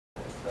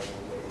the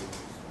wave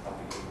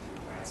propagating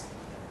through plasma.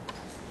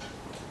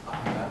 I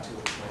got to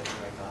a point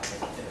where I got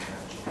like an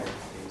imaginary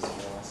phase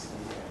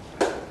velocity and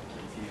I got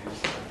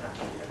confused and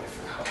happy and I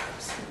forgot what I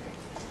was doing.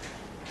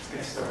 Let's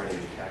get started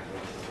to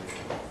calculate the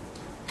wave.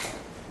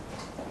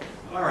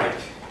 All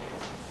right.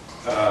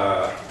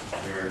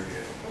 Very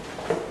good.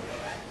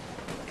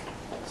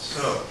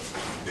 So,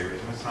 there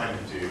is an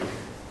assignment due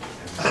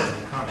and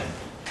some comment.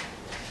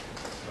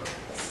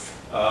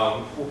 So,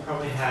 we'll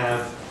probably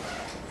have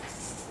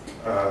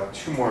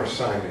 2 more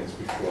assignments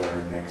before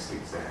our next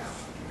exam.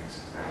 The next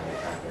exam will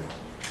happen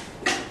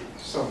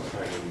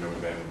sometime in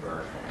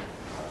November.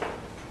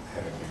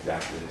 Haven't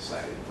exactly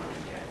decided when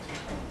yet,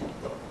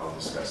 but I'll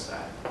discuss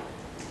that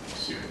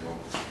soon. We'll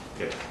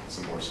get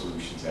some more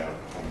solutions out.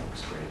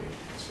 Homework's graded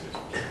as soon as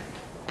we can.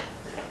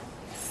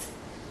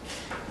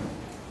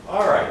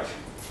 All right.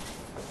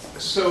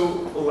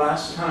 So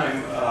last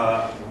time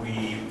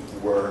we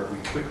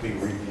quickly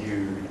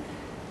reviewed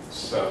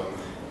some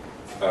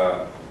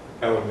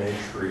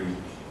elementary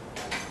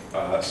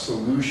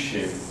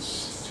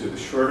solutions to the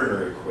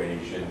Schrödinger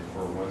equation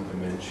for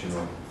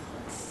one-dimensional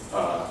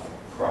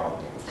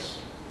problems.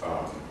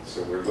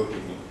 So we're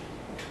looking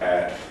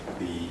at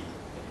the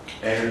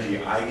energy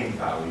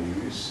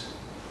eigenvalues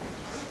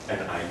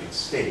and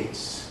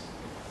eigenstates,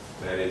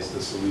 that is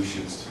the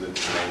solutions to the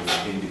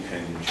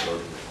time-independent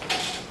Schrödinger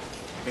equation.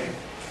 Okay?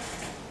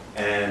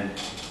 And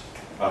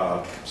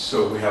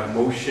so we have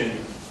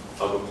motion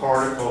of a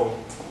particle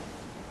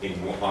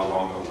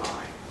along a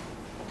line,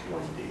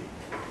 1D.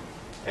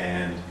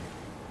 And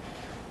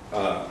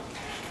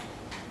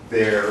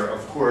there,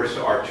 of course,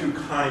 are 2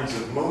 kinds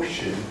of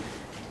motion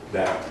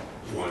that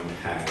one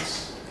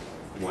has.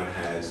 One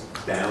has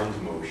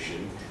bound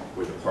motion,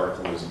 where the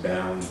particle is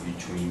bound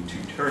between 2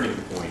 turning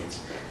points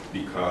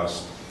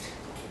because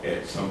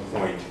at some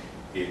point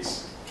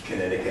its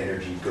kinetic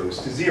energy goes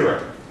to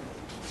 0,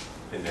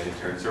 and then it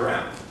turns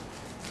around.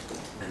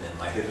 And then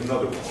might hit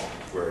another wall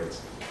where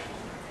its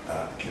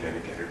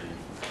kinetic energy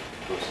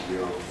goes to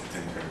 0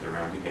 and turns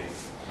around again.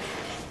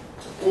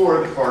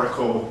 Or the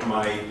particle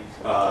might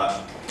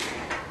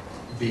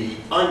be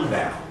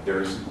unbound.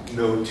 There's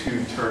no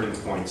 2 turning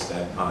points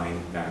that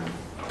bind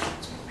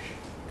its motion.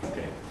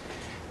 Okay.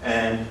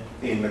 And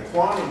in the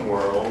quantum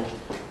world,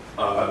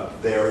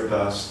 there are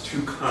thus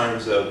 2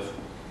 kinds of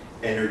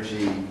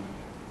energy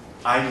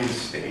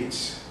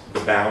eigenstates, the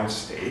bound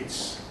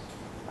states,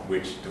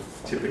 which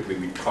typically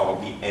we call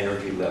the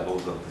energy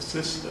levels of the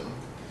system,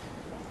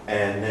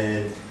 and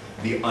then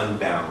the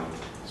unbound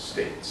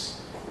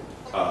states,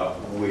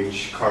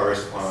 which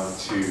correspond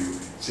to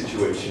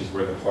situations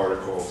where the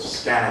particle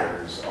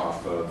scatters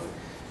off of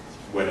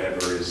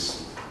whatever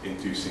is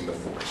inducing the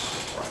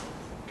force.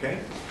 Okay?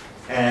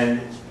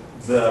 And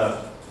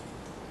the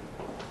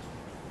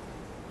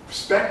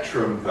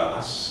spectrum,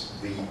 thus,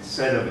 the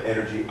set of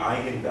energy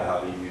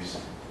eigenvalues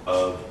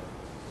of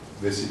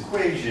this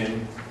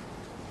equation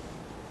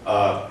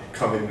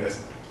come in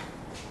as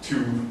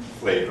 2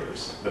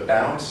 flavors. The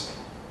bound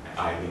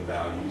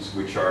eigenvalues,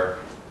 which are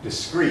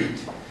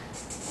discrete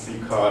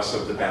because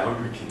of the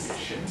boundary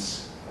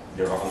conditions.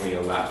 There are only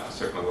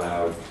certain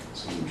allowed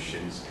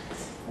solutions.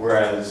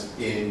 Whereas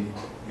in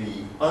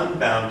the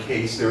unbound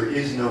case, there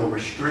is no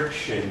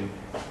restriction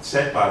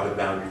set by the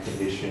boundary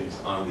conditions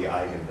on the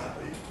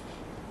eigenvalue.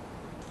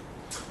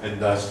 And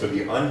thus, for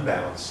the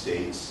unbound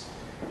states,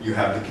 you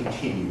have the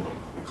continuum.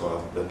 We call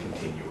it the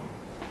continuum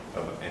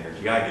of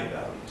energy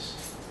eigenvalues.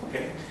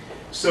 Okay?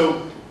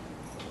 So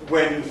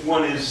when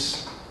one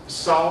is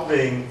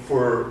solving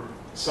for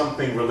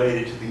something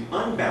related to the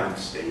unbound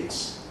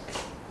states,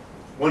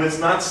 one is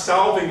not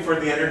solving for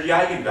the energy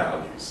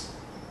eigenvalues,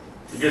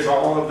 because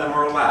all of them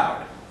are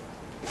allowed.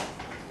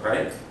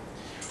 Right?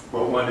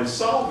 What one is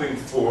solving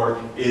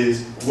for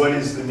is what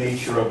is the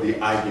nature of the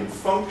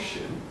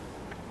eigenfunction.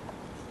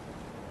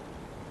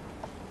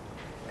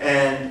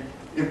 And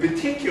in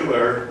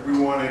particular, we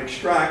want to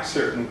extract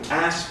certain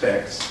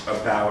aspects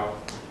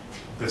about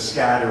the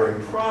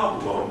scattering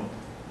problem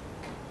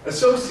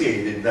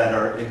associated that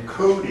are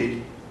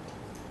encoded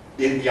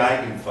in the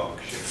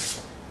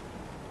eigenfunction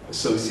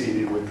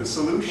associated with the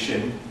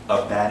solution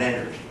of that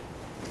energy.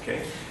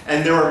 Okay?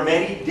 And there are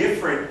many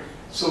different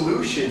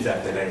solutions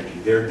at that energy.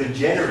 There are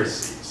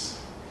degeneracies.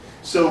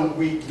 So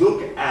we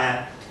look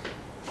at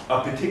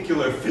a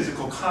particular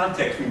physical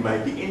context we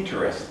might be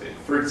interested in.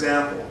 For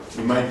example,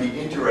 we might be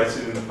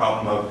interested in the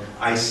problem of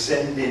I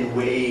send in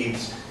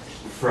waves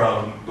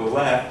from the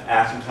left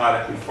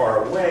asymptotically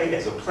far away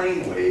as a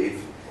plane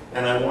wave,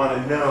 and I want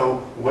to know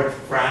what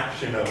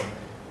fraction of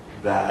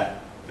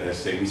that, let's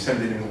say we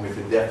send it in with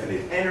a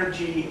definite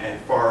energy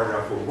and far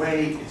enough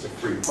away, it's a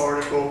free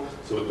particle,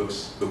 so it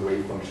looks, the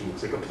wave function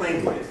looks like a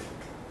plane wave.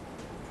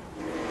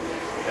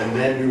 And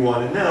then we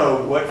want to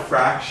know what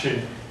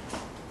fraction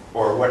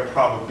or what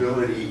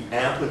probability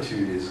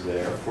amplitude is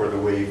there for the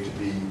wave to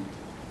be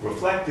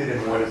reflected,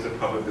 and what is the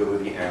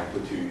probability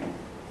amplitude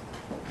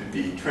to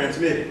be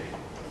transmitted,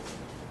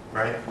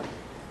 right?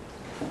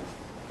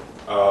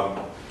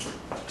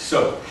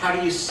 So how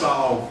do you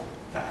solve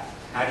that?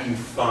 How do you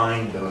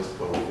find those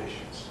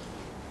coefficients?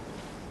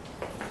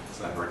 It's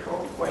not a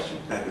rhetorical question,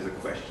 that is a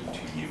question to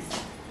you.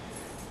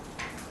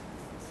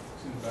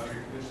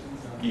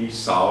 You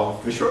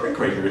solve the Schrödinger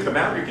equation with the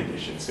boundary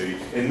conditions. So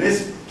in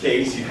this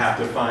case, you have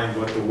to find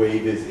what the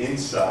wave is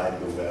inside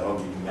the well.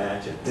 You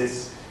match at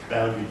this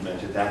boundary, you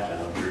match at that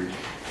boundary.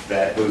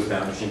 Those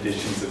boundary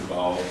conditions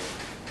involve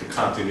the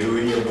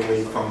continuity of the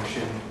wave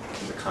function,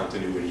 the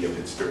continuity of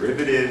its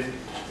derivative,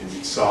 and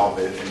you solve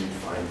it and you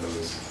find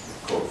those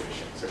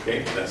coefficients.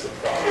 Okay, that's a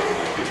problem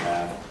that you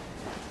have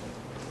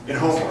in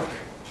homework,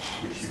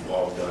 which you've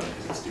all done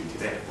because it's due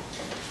today.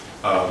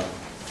 All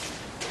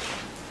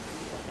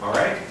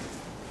right.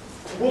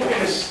 We're going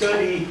to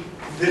study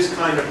this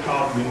kind of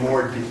problem in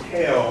more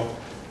detail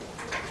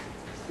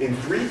in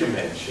 3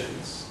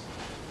 dimensions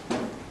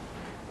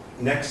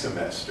next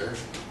semester,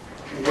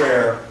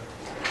 where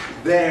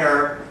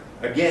there,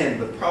 again,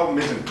 the problem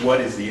isn't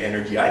what is the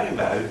energy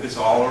eigenvalue, because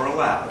all are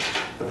allowed.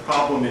 The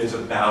problem is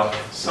about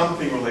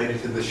something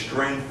related to the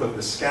strength of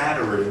the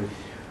scattering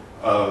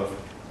of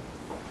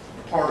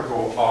a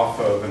particle off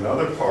of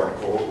another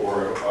particle,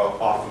 or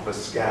off of a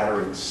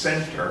scattering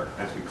center,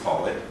 as we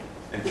call it.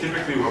 And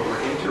typically what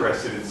we're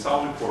interested in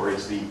solving for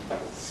is the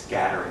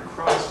scattering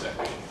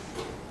cross-section.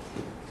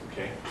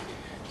 Okay?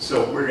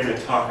 So we're going to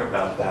talk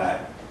about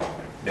that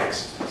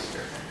next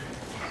semester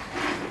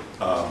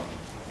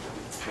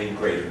in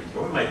greater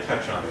detail. We might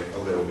touch on it a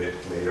little bit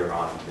later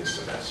on this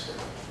semester.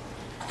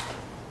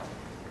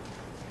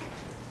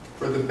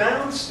 For the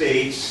bound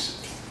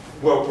states,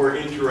 what we're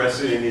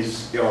interested in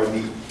are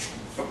the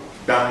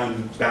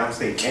bound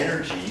state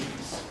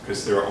energies,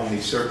 because there are only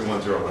certain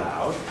ones that are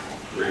allowed.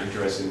 We're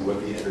interested in what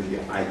the energy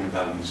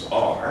eigenvalues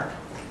are,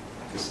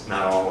 because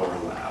not all are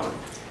allowed.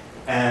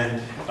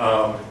 And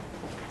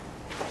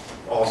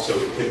also,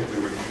 typically,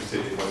 we're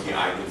interested in what the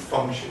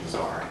eigenfunctions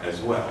are as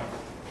well.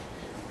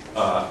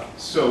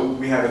 So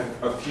we have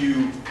a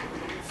few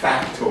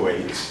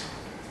factoids.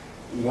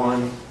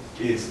 One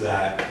is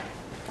that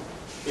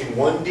in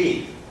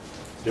 1D,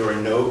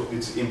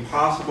 it's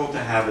impossible to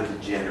have a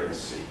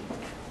degeneracy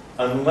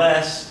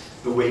unless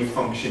the wave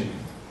function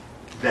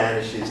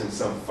vanishes in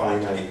some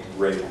finite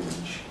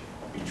range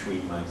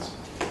between minus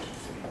infinity.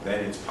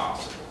 Then it's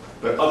possible.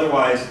 But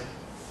otherwise,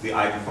 the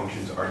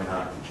eigenfunctions are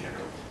not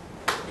degenerate.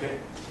 Okay?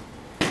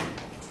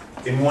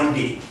 In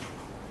 1D.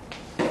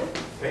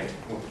 Okay?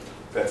 Well,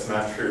 that's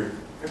not true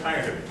in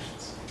higher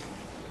dimensions,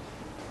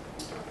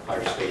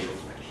 higher spatial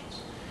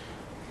dimensions.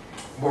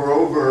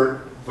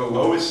 Moreover, the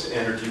lowest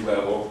energy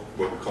level,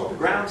 what we call the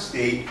ground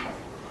state,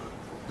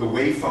 the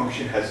wave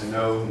function has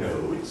no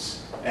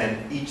nodes,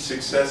 and each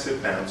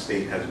successive bound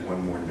state has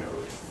one more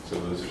node. So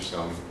those are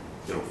some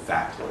little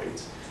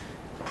factoids.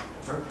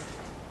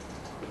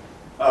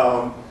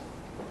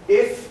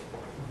 If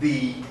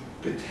the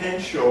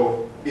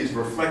potential is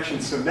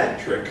reflection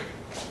symmetric,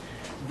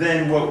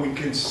 then what we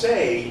can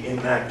say in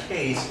that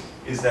case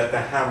is that the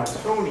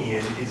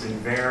Hamiltonian is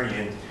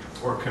invariant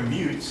or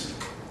commutes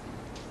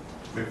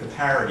with the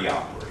parity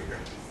operator.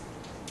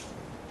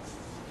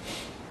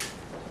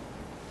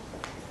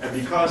 And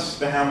because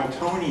the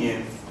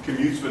Hamiltonian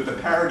commutes with the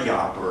parity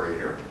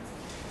operator,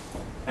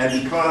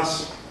 and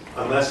because,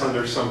 unless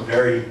under some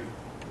very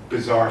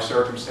bizarre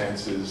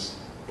circumstances,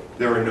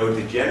 there are no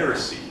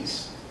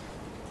degeneracies,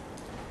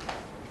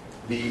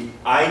 the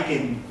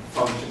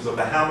eigenfunctions of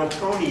the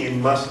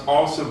Hamiltonian must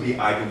also be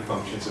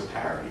eigenfunctions of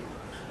parity.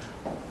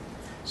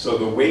 So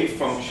the wave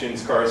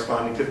functions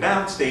corresponding to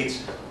bound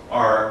states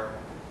are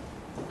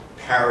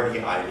parity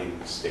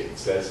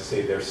eigenstates. That is to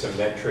say, they're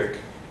symmetric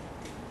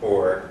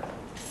or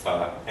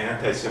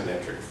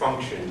anti-symmetric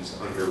functions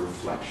under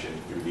reflection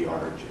through the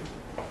origin.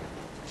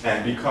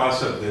 And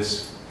because of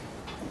this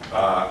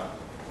fact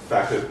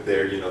that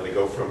they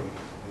go from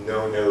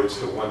no nodes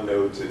to one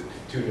node to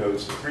 2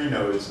 nodes to 3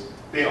 nodes,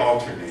 they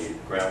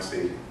alternate. Ground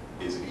state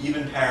is an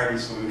even parity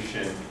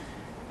solution,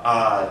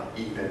 odd,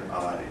 even,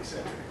 odd,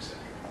 etc., etc.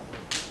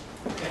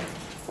 Okay.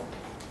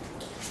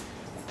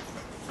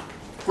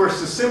 Of course,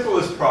 the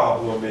simplest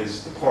problem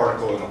is the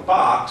particle in a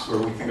box, where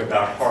we think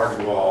about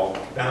hard wall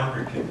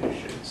boundary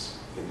conditions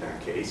in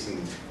that case.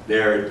 And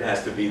there it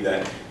has to be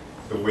that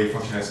the wave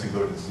function has to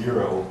go to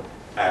 0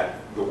 at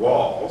the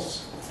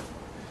walls.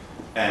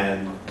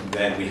 And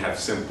then we have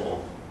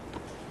simple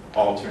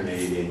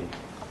alternating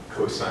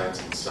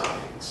cosines and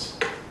sines,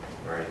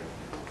 right?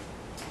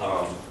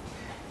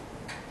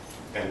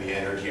 And the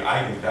energy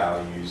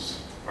eigenvalues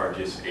are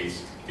just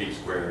h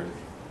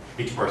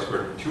bar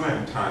squared over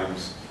 2m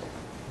times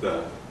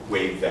the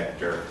wave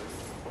vector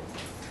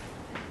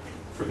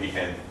for the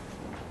n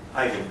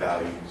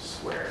eigenvalue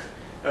squared.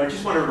 Now, I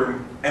just want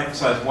to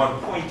emphasize one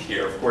point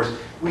here. Of course,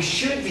 we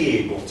should be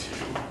able to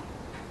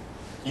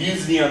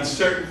use the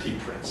uncertainty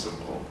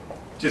principle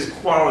just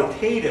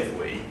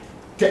qualitatively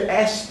to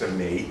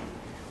estimate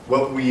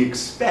what we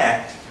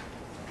expect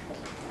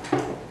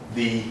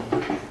the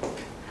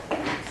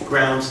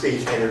ground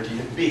state energy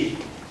to be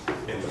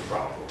in the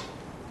problem.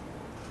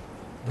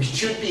 We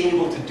should be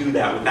able to do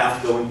that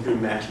without going through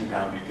matching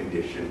boundary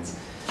conditions,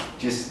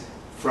 just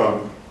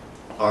from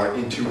our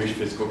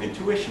physical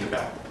intuition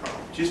about the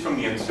problem. just from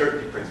the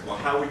uncertainty principle,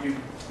 how would you,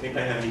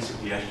 anybody have any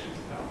suggestions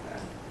about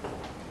that?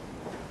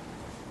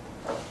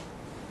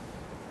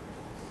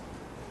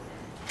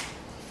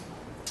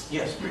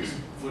 Yes, please.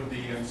 Would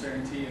the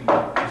uncertainty in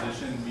the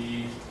position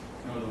be,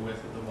 the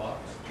width of the box?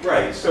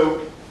 Right,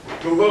 so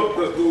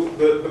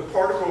the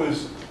particle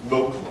is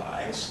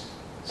localized.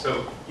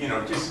 So,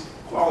 just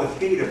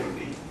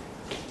qualitatively,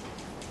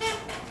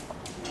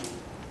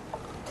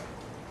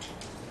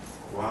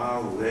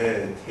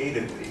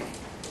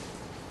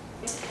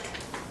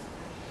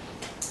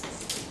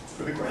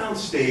 for the ground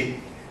state,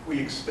 we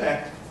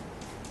expect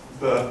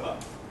the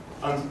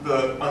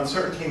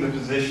uncertainty in the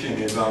position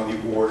is on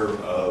the order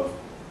of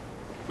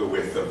the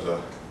width of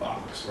the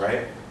box,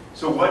 right?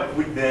 So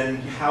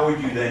how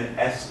would you then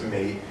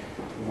estimate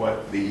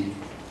what the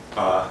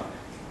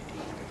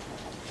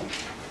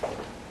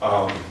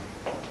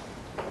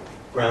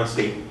ground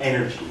state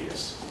energy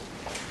is?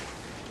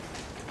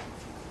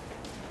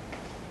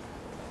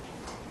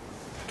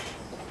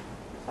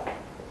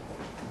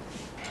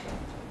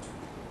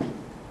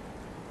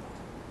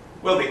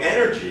 Well, the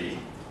energy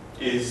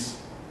is,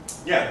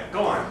 yeah,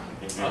 go on.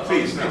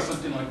 Please, no.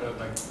 Something like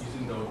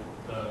using the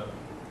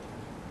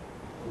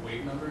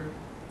weight number.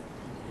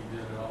 You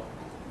did it all.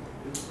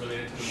 It's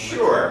related to the momentum.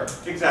 Sure,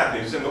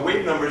 exactly. So the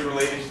weight number is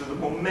related to the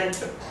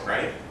momentum,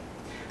 right?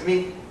 I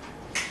mean,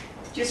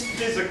 just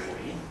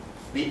physically,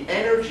 the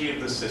energy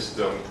of the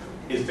system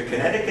is the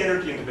kinetic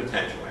energy and the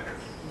potential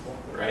energy,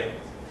 right?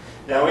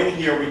 Now in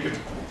here we could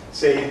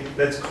say,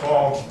 let's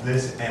call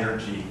this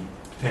energy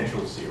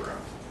potential 0.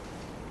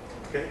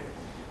 Okay?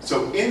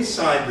 So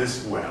inside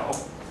this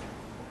well,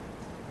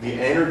 the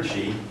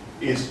energy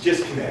is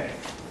just kinetic.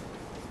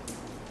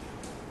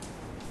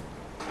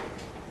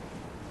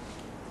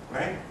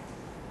 Right?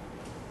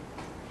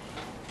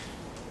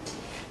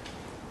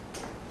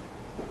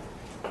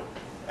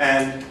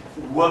 And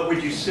what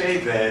would you say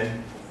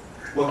then?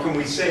 What can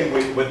we say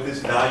what this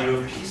value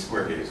of p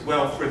squared is?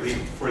 Well, for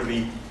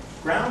the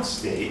ground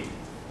state,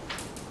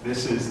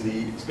 this is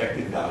the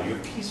expected value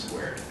of p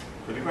squared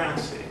for the ground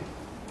state.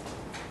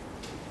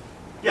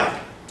 Yeah.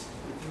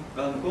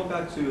 Going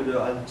back to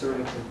the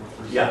uncertainty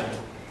for a second.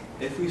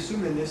 If we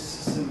assume that this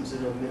system's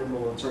in a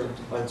minimal uncertain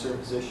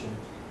position,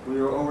 we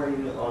are already,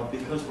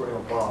 because we're in a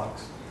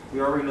box,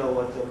 we already know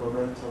what the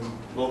momentum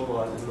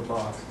localized in the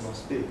box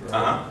must be,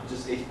 right?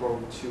 Just h bar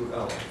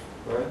 2L,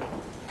 right?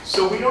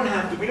 So we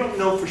don't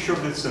know for sure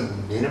that it's a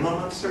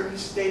minimum uncertainty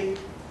state,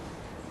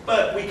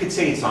 but we could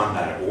say it's on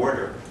that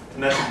order,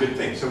 and that's a good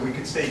thing. So we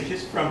could say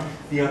just from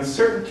the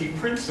uncertainty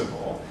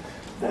principle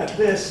that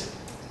this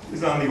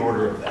is on the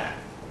order of that.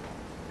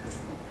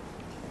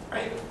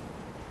 Right?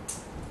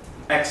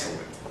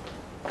 Excellent.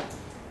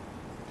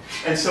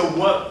 And so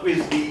what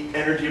is the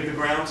energy of the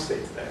ground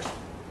state then?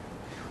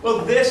 Well,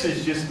 this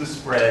is just the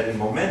spread in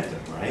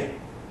momentum, right?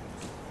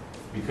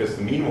 Because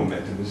the mean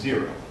momentum is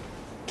 0.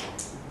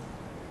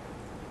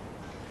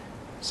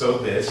 So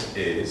this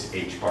is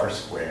h bar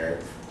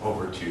squared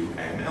over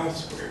 2ml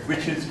squared,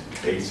 which is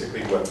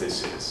basically what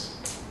this is,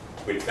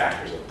 with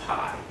factors of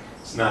pi.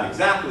 It's not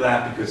exactly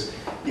that because,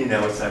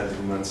 it's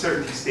an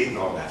uncertainty state and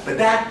all that. But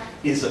that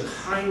is a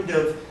kind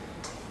of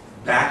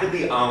back of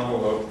the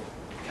envelope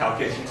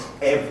calculation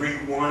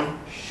everyone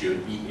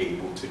should be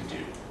able to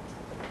do.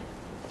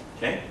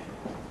 Okay?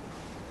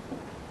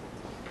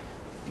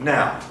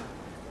 Now,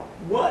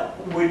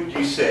 what would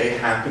you say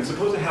happens?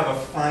 Suppose I have a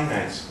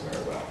finite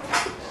square well.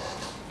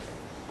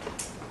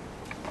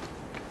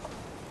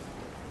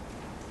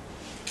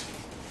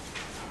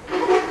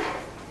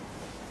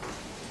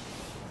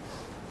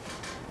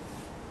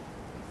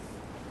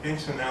 Okay,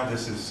 so now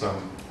this is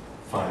some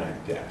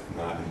finite depth,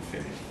 not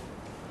infinity.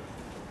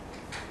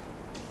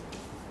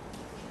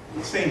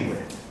 Same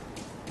width.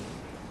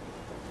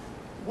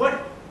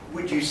 What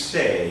would you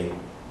say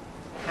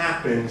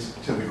happens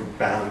to the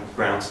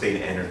ground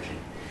state energy?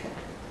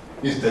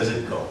 Does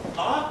it go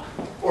up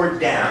or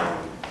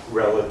down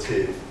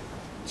relative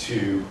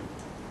to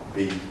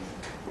the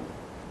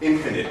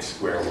infinite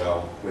square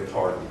well with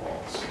hardened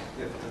walls?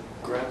 If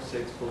the ground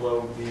state's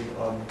below the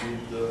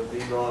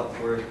V naught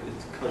where it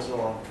cuts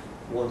off,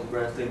 will the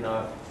ground state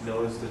not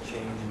notice the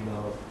change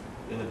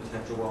in the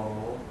potential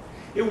wall?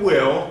 It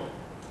will,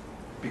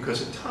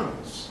 because it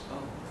tunnels,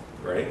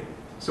 right?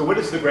 So what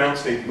does the ground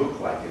state look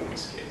like in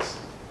this case?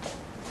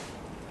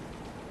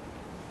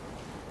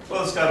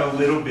 Well, it's got a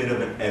little bit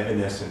of an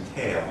evanescent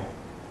tail.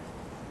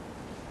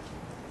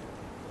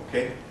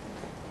 Okay?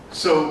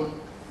 So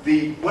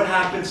what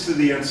happens to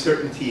the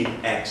uncertainty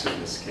in x in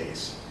this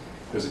case?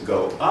 Does it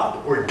go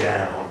up or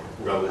down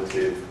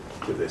relative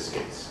to this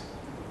case?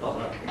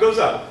 It goes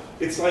up.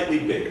 It's slightly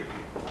bigger,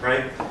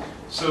 right?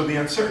 So the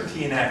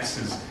uncertainty in x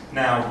is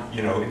now,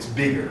 it's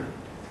bigger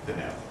than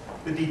L.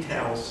 The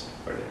details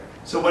are there.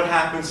 So what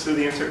happens to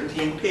the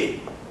uncertainty in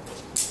P?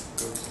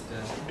 Goes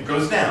down. It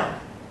goes down.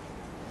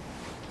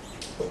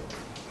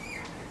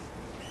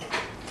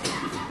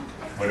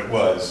 What it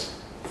was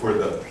for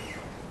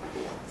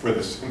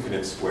this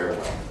infinite square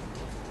well.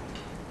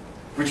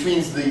 Which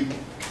means the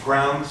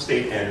ground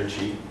state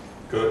energy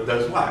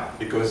does what?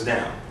 It goes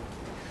down.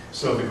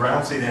 So the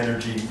ground state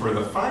energy for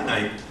the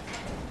finite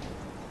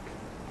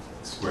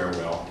square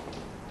well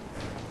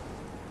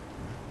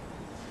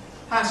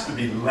has to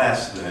be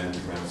less than the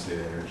ground state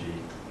energy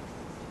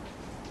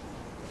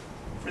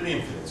for the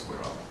infinite square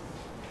well.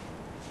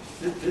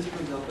 This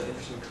brings up an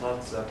interesting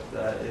concept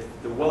that if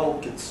the well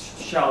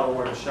gets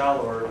shallower and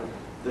shallower,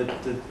 the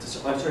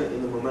uncertainty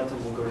in the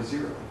momentum will go to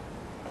zero.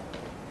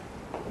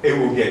 It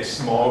will get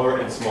smaller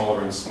and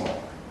smaller and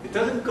smaller. It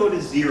doesn't go to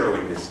zero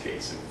in this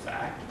case, in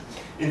fact.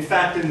 In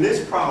fact, in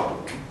this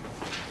problem,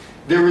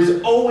 there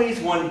is always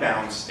one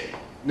bound state.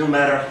 No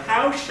matter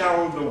how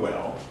shallow the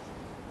well,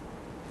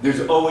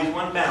 there's always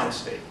one bound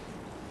state.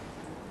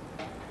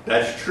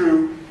 That's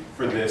true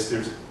for this.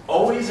 There's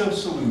always a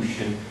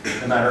solution,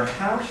 no matter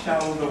how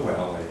shallow the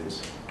well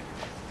is.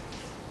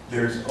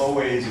 There's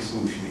always a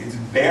solution. It's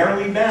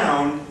barely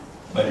bound,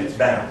 but it's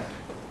bound.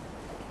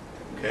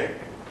 Okay?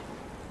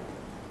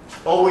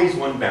 Always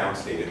one bound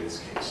state in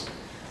this case.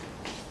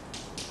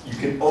 You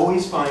can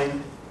always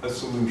find a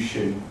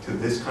solution to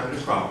this kind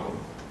of problem.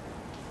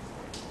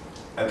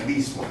 At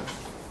least one.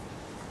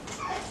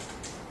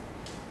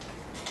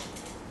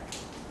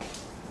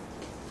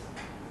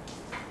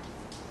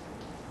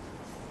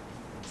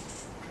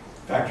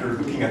 In fact, you're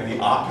looking at the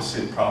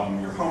opposite problem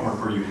in your homework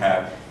where you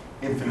have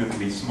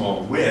infinitely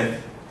small width,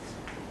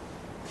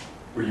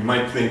 where you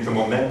might think the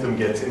momentum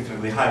gets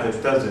infinitely high, but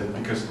it doesn't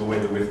because of the way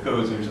the width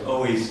goes. There's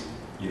always,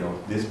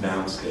 this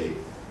bound state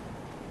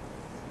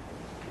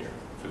here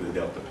for the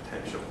delta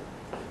potential.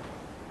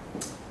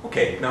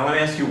 Okay, now let me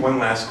ask you one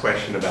last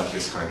question about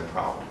this kind of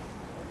problem.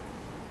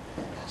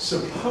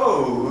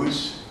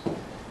 Suppose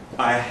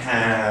I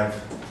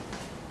have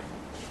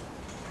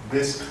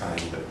this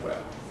kind of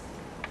well.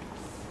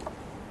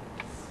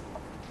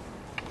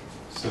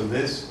 So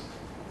this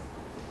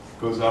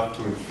goes up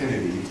to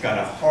infinity. It's got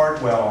a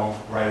hard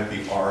well right at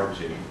the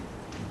origin,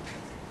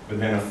 but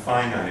then a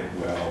finite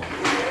well,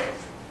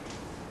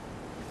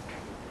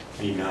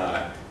 V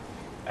naught,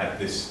 at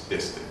this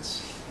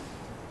distance.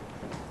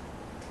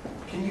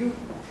 Can you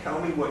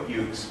tell me what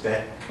you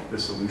expect the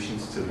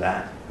solutions to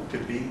that to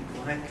be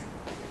like?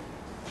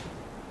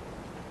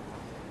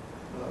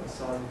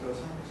 Sine and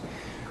cosine.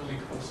 Only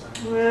cosine.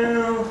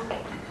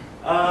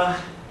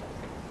 Well,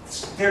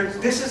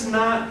 this is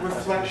not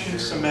reflection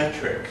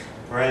symmetric,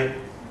 right?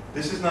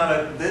 This is not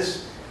a,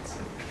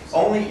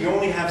 you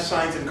only have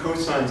sines and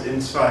cosines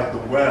inside the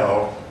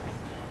well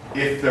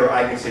if their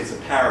eigenstates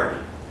of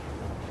parity.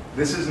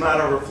 This is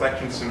not a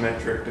reflection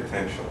symmetric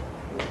potential.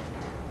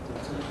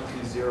 It's going to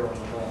be zero on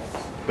the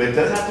left. But it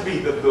does have to be,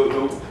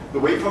 the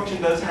wave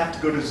function does have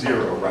to go to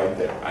zero right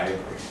there, I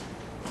agree.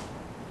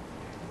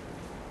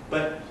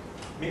 But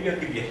maybe I'll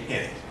give you a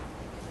hint.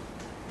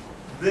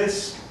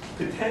 This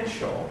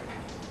potential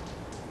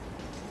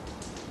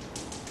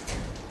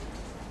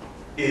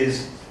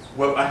is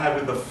what I have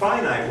with the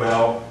finite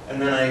well,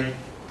 and then I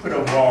put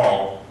a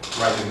wall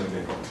right in the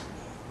middle.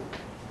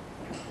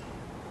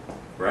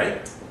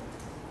 Right?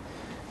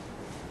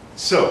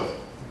 So,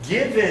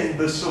 given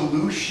the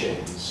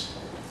solutions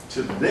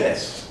to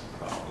this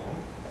problem,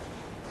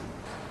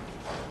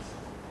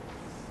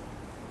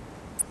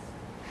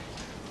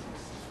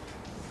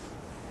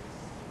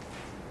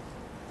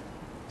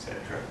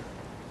 etc.,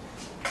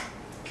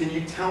 can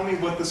you tell me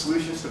what the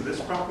solutions to this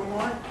problem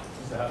are?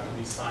 Does it have to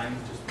be signed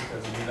just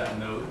because you need that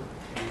node?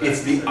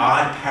 It's the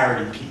odd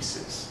parity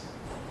pieces.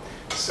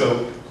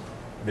 So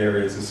there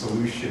is a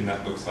solution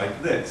that looks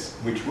like this,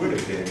 which would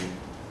have been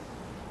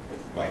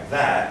like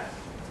that.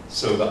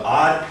 So the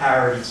odd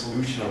parity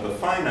solution of the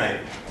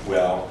finite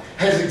well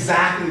has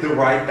exactly the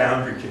right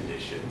boundary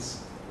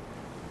conditions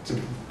to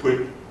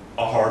put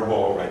a hard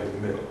wall right in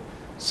the middle.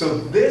 So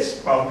this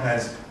problem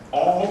has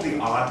all the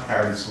odd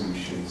parity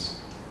solutions .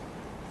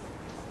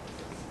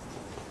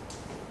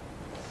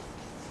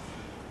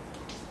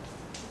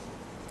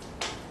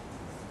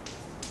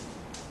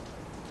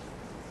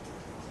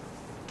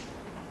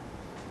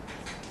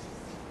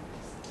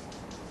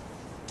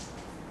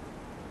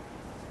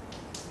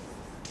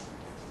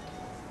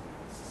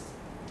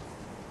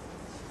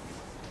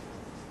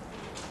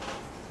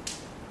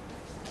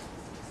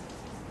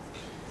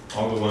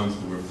 All the ones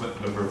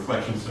that the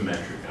reflection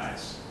symmetric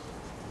guys.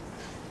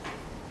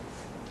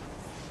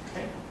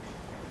 Okay.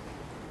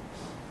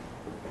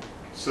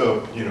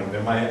 So,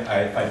 there might,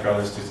 if I draw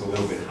this just a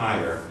little bit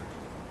higher,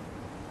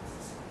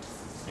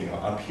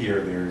 up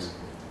here there's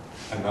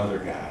another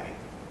guy,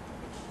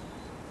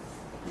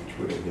 which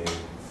would have been,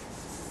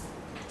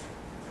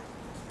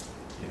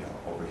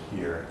 over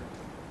here,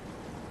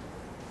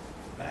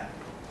 that,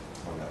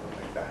 one that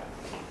looked like that.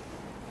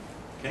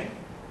 Okay?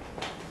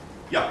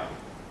 Yeah.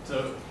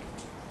 So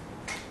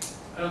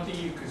I don't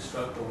think you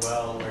construct a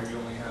well where you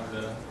only have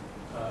the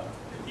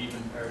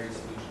even parity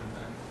solution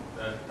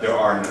then. There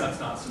are none. That's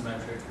not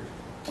symmetric.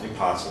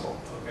 Impossible.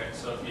 Okay,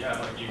 so if you have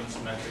like even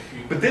symmetric,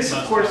 you But this, of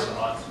must course, have the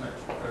odd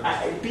symmetric.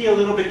 I'd be a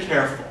little bit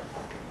careful.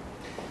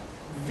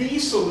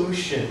 These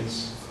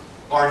solutions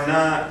are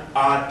not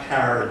odd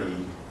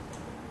parity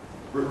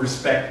with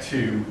respect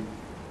to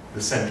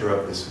the center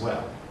of this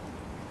well,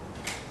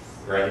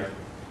 right?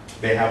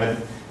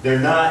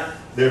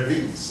 They're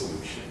these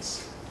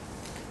solutions.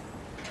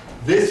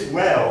 This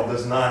well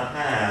does not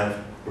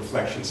have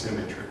reflection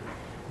symmetry,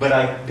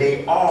 but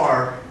they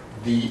are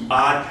the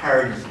odd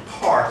parity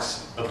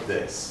parts of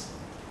this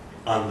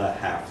on the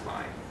half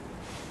line.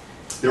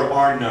 There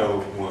are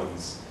no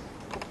ones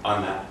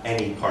on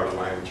any part of the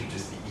line which are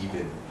just the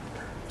even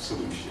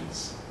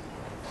solutions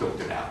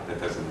filtered out. That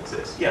doesn't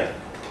exist. Yeah.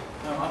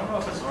 I don't know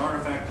if it's an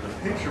artifact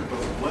of the picture,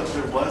 but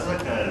there was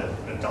like a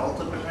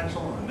delta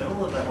potential in the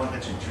middle of that one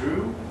that you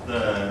drew?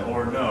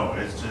 Or no,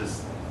 it's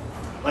just,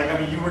 like, I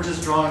mean, you were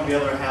just drawing the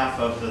other half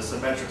of the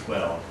symmetric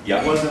well.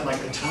 Yeah. It wasn't like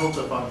a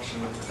delta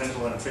function with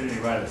potential and infinity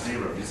right at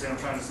 0. Do you see what I'm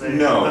trying to say?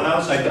 No, That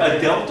was just a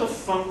delta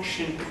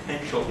function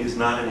potential is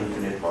not an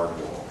infinite hard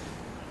wall.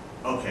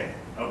 Okay,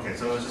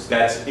 so it was just.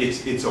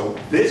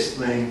 This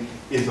thing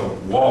is a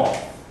wall.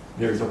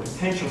 There's a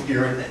potential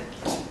here, and then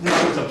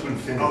this goes up to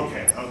infinity.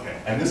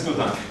 Okay. And this goes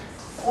on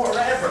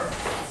forever.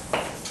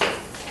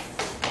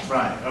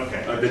 Right,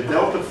 okay. The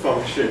delta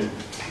function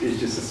is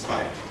just a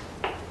spike.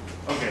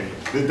 Okay,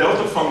 The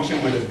delta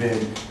function would have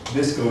been,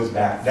 this goes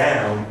back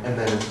down, and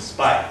then it's a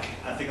spike.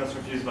 I think I was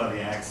confused by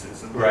the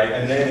axis. Right,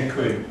 and then it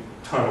could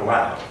tunnel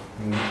out.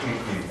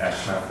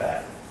 That's not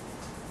that.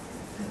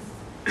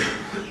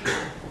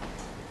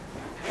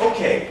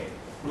 Okay,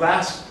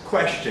 last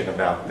question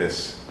about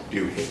this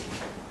doohickey.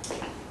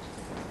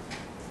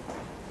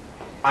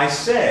 I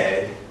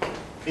said,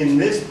 in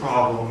this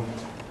problem,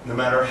 no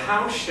matter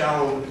how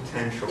shallow the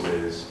potential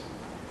is,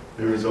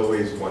 there is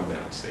always one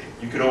bound state.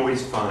 You could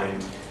always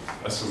find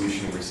a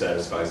solution which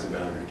satisfies the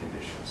boundary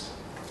conditions.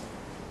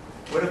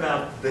 What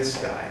about this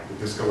guy, with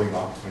this going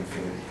off to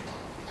infinity?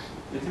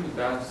 Do you think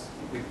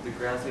the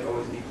ground state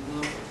always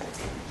equals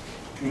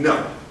them?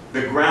 No,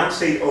 the ground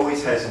state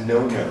always has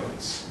no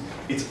nodes.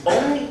 It's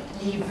only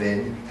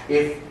even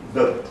if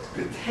the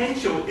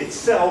potential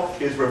itself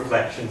is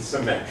reflection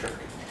symmetric.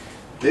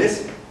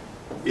 This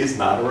is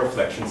not a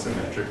reflection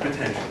symmetric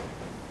potential.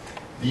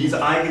 These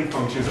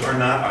eigenfunctions are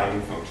not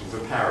eigenfunctions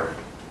of parity.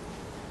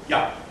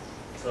 Yeah.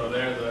 So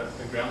there,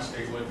 the ground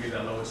state would be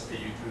the lowest state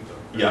you drew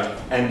though. Yeah.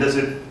 And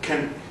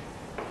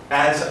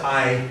as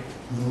I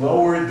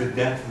lower the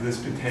depth of this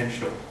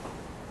potential,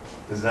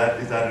 is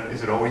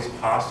it always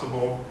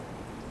possible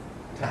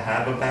to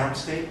have a bound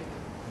state?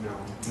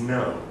 No,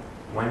 No.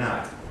 Why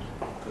not?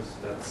 because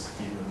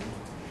that's even.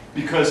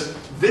 Because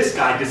this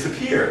guy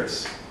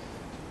disappears.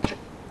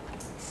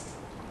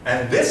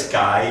 And this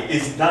guy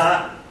is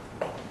not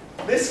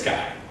this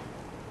guy.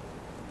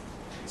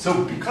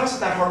 So because of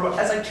that hard work,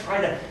 as I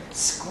try to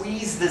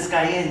squeeze this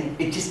guy in,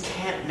 it just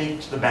can't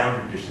make the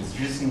boundary conditions.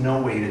 There's just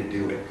no way to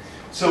do it.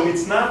 So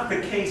it's not the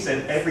case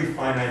that every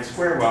finite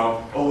square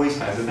well always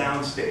has a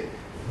bound state.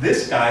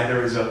 This guy,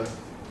 there is a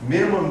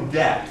minimum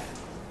depth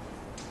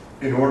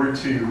in order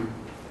to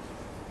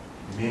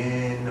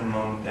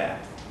minimum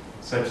depth,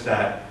 such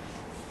that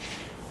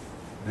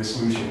the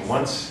solution,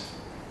 once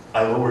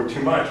I lower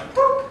too much,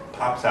 boop,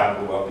 pops out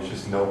of the well. There's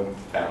just no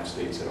bound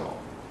states at all.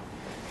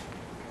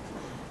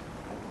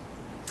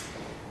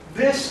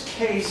 This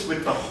case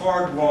with the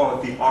hard wall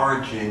at the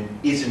origin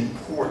is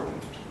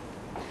important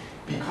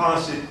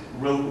because it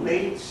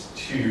relates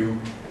to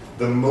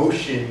the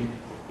motion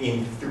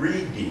in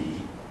 3D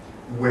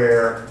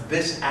where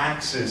this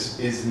axis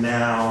is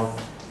now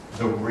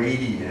the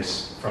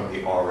radius from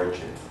the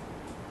origin.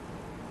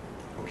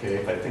 Okay,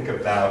 if I think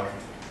about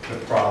the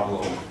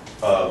problem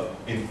of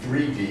in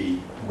 3D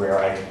where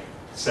I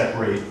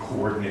separate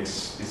coordinates,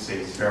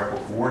 say spherical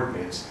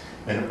coordinates,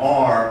 then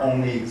R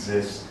only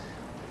exists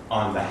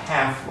on the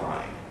half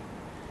line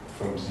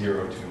from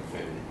 0 to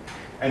infinity.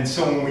 And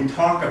so when we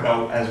talk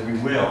about, as we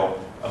will,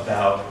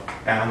 about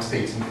bound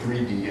states in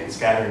 3D and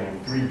scattering in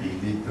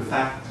 3D, the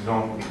fact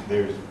that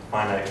there's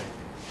finite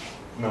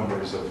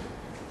numbers of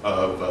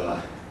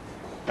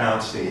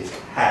bound states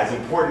has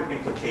important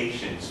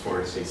implications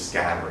for, say,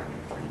 scattering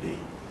in 3D,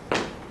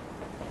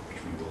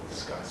 which we will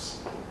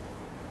discuss.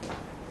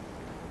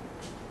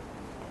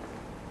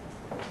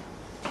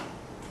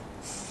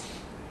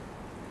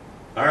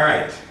 All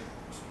right.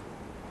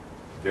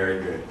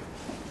 Very good.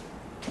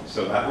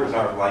 So that was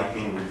our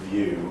lightning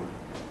review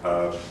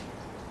of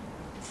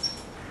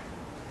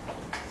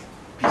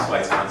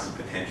piecewise constant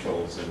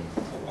potentials and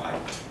the like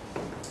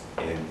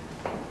in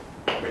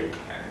wave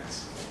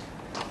mechanics.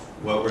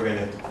 What we're going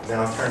to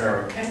now turn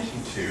our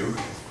attention to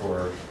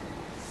for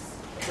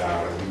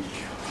about a week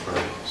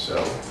or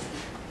so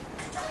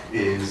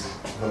is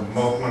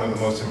one of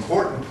the most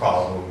important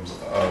problems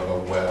of a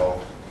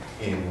well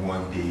in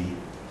 1D,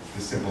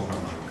 the simple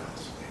harmonic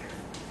oscillator.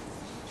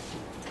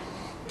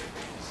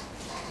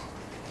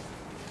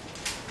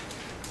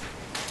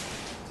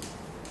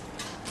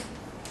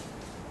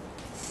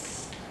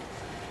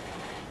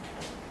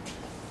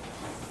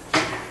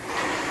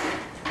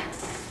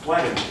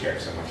 Why do we care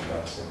so much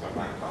about simple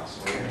harmonic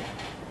oscillator?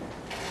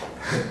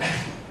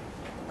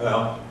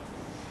 Well,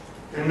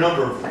 there are a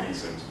number of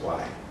reasons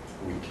why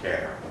we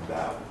care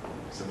about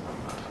simple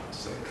harmonic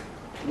oscillator.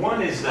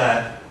 One is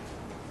that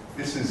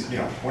this is,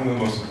 one of the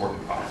most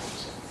important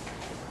problems.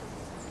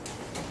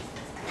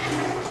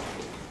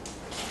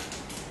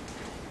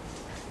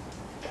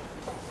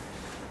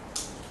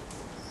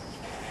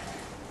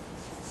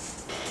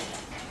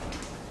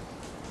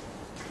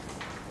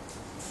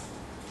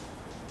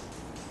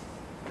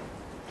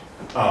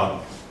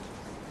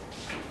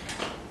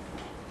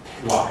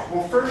 Why?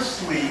 Well,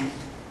 firstly,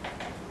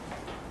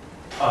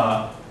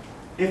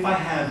 if I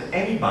have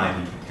any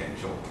binding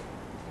potential,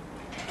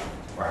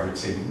 or I would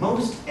say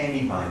most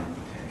any binding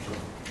potential,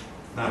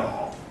 not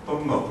all,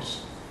 but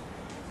most,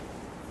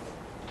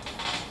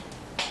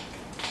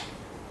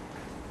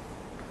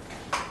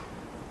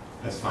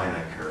 has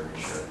finite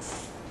curvature.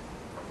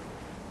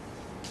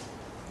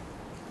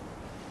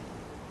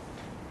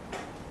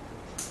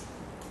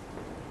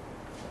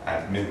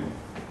 At minimum.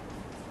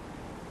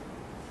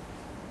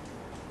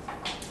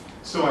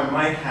 So I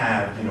might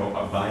have, you know,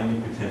 a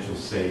binding potential,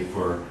 say,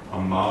 for a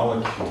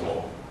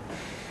molecule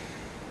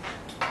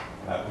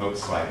that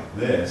looks like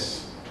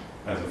this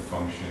as a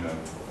function of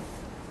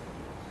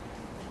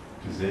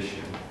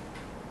position.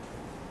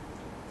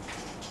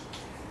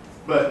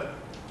 But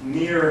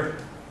near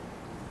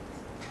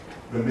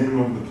the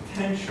minimum of the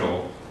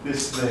potential,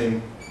 this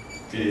thing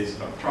is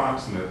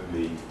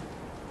approximately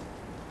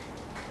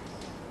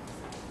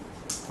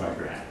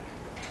quadratic.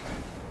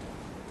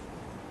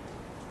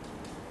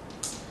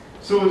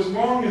 So as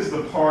long as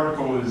the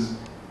particle is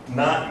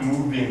not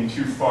moving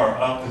too far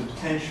up the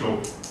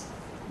potential,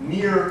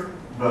 near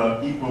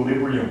the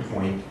equilibrium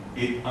point,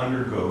 it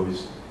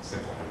undergoes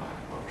simple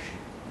harmonic motion.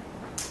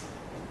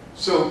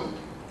 So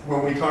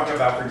when we talk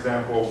about, for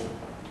example,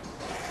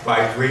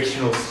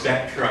 vibrational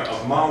spectra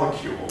of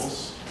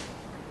molecules,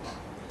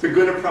 it's a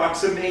good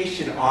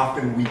approximation.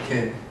 Often we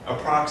can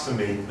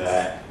approximate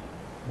that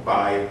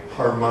by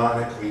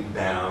harmonically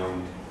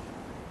bound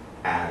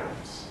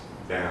atoms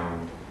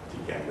bound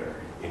together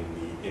in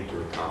the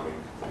interatomic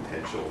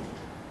potential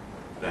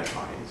that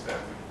binds them.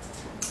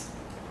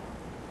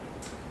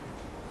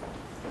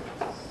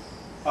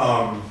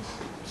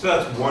 So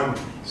that's one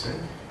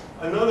reason.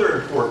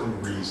 Another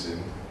important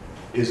reason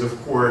is,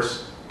 of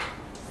course,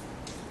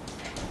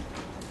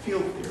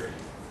 field theory.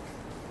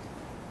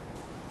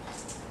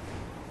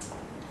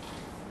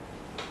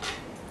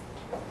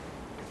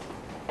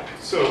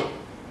 So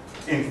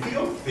in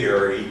field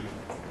theory,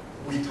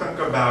 we talk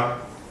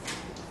about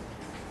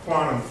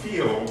quantum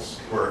fields,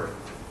 or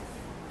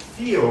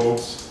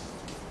fields,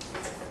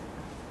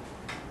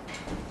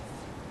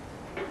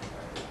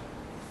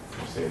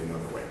 I'll say it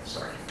another way,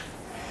 sorry.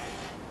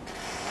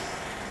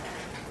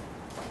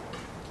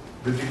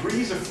 The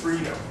degrees of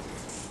freedom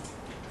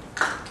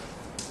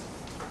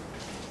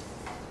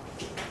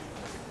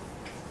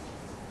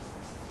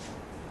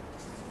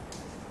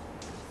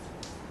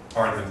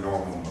are the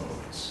normal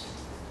modes.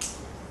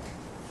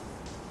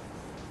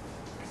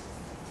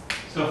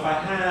 So if I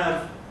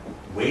have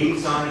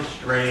waves on a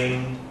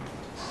string,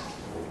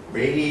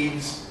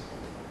 waves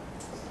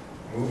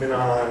moving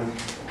on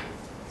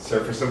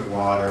surface of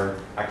water,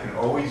 I can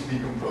always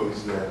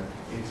decompose them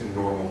into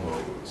normal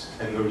modes.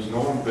 And those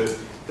normal, the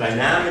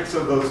dynamics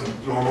of those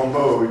normal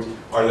modes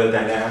are the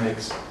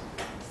dynamics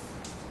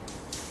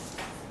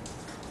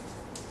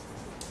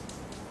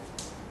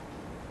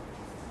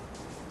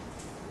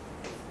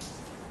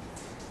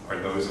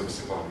those of a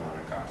simple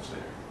harmonic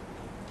oscillator,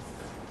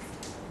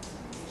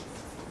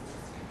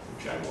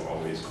 which I will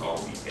always call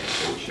the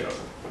SHO.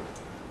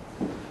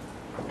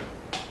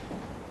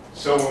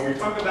 So when we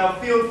talk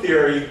about field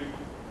theory,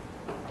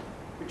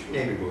 which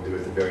maybe we'll do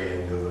at the very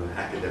end of the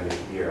academic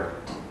year,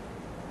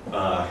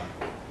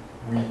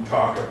 we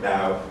talk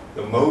about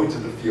the modes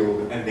of the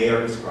field, and they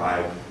are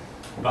described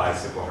by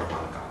simple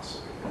harmonic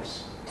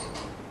oscillators.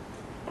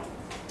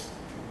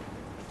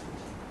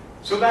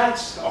 So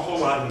that's a whole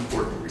lot of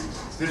important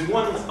reasons. There's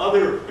one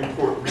other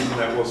important reason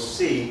that we'll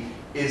see,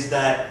 is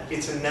that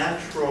it's a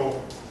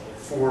natural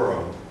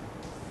forum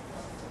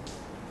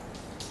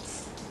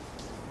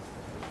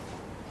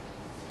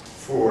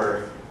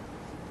for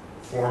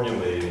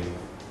formulating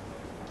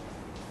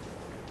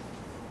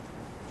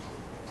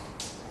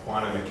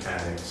quantum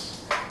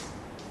mechanics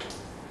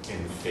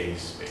in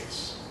phase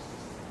space.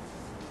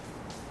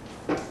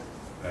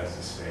 That's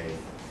to say,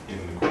 in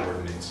the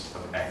coordinates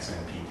of x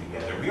and p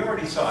together. We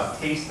already saw a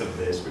taste of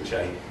this, which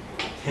I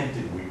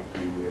hinted we'd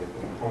do with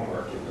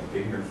homework in the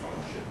Wigner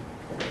function.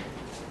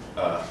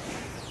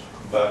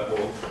 But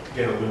we'll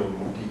get a little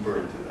more deeper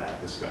into that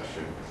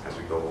discussion as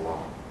we go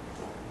along.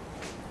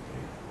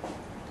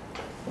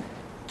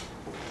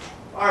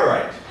 All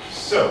right,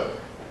 so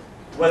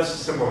what's a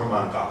simple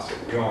harmonic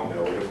oscillator? We all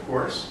know it, of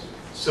course.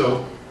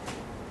 So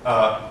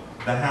the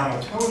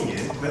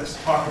Hamiltonian,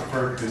 let's talk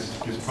about this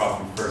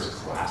problem first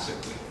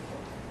classically.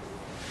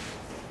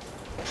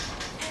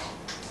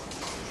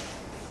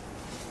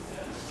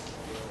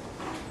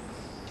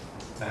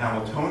 The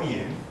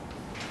Hamiltonian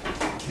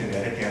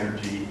kinetic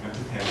energy and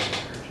potential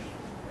energy.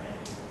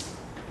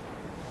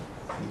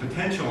 The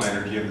potential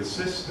energy of the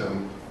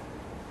system,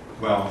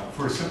 well,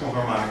 for a simple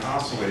harmonic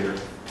oscillator,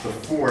 the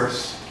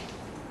force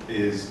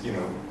is, you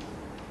know,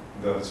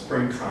 the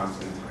spring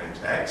constant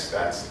times x.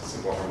 That's the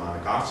simple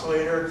harmonic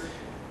oscillator.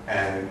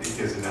 And it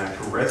gives a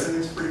natural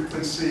resonance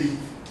frequency,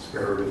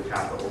 square root of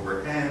kappa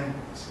over n.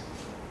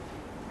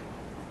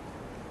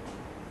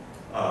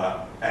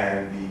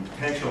 And the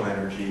potential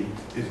energy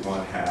is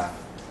 1/2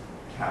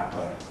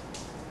 kappa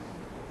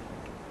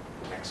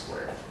x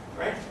squared,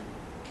 right?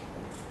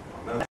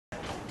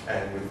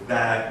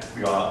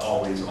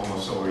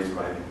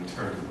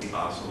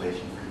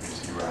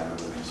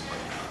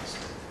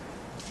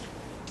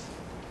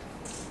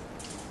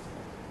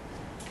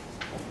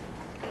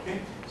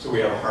 So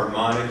we have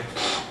harmonic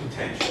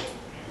potential.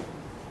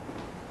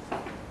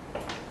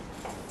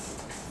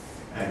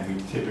 And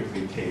we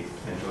typically take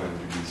potential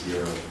energy to be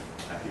 0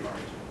 at the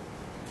origin.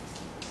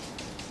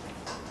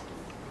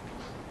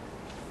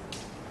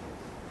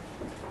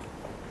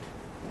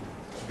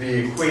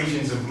 The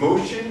equations of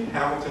motion,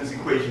 Hamilton's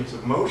equations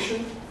of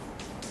motion.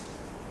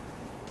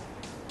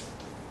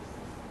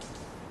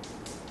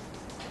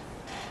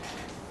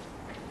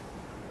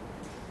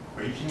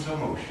 Equations of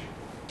motion.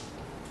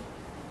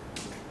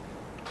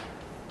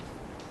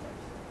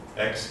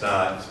 X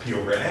dot is P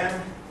over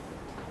M,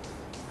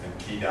 and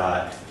P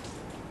dot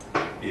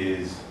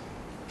is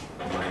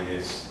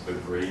minus the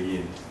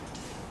gradient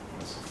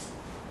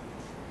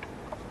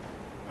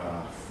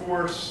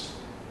force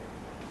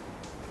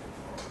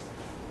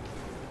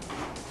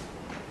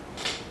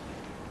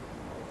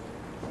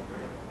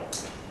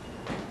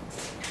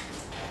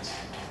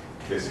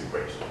this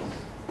equation.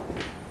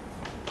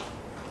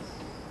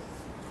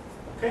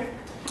 Okay?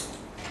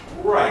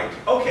 Right.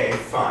 Okay,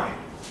 fine.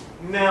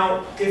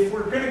 Now, if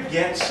we're going to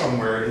get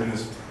somewhere in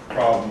this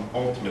problem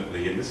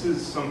ultimately, and this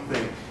is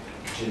something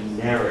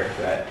generic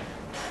that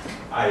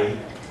I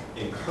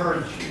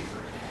encourage you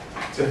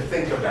to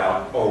think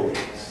about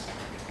always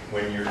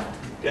when you're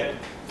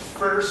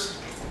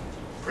first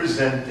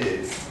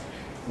presented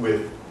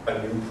with a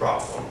new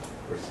problem.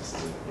 Of course, this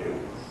isn't new,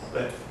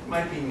 but it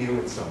might be new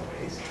in some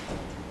ways.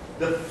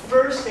 The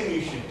first thing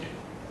you should do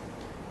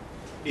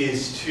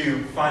is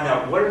to find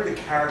out what are the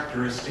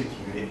characteristic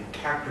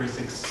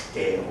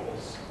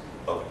scales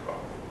of the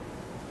problem.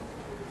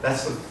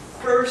 That's the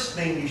first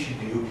thing you should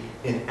do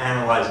in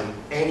analyzing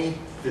any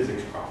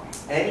physics problem.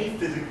 Any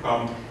physics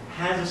problem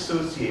has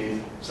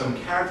associated some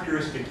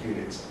characteristic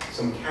units,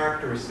 some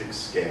characteristic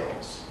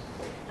scales.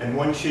 And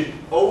one should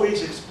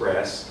always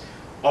express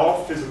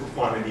all physical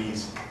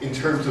quantities in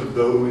terms of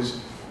those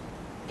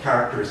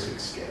characteristic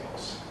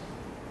scales.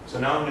 So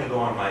now I'm going to go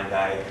on my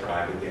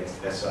diatribe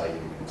against SI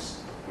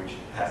units, which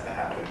has to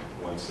happen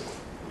once a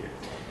year.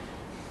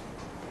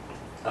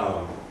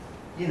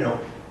 You know,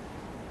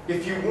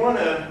 if you want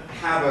to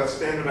have a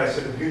standardized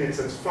set of units,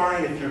 that's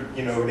fine if you're,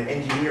 you know, an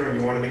engineer and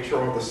you want to make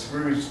sure all the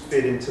screws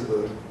fit into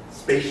the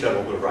space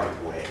shuttle the right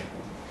way.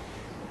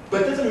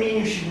 But it doesn't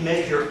mean you should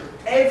measure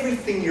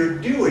everything you're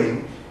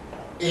doing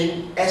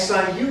in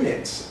SI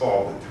units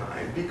all the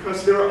time,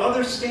 because there are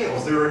other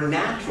scales. There are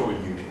natural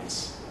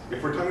units.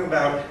 If we're talking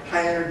about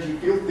high energy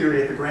field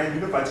theory at the grand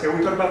unified scale,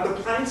 we talk about the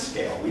Planck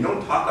scale. We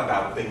don't talk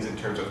about things in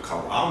terms of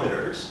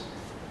kilometers.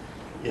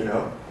 You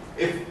know,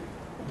 if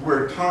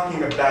we're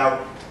talking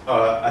about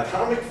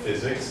atomic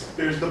physics,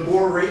 there's the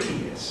Bohr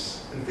radius.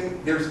 And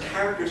there's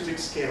characteristic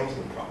scales of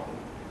the problem,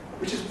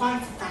 which is why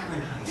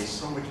Fahrenheit is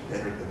so much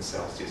better than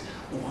Celsius.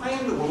 Why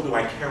in the world do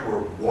I care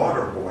where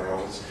water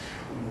boils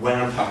when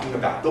I'm talking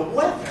about the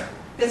weather?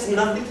 It has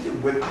nothing to do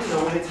with, you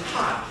know, when it's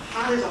hot.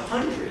 Hot is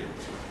 100,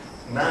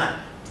 not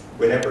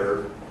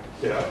whatever,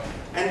 you know.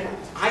 And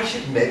I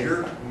should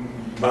measure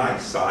my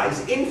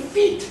size in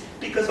feet,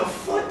 because a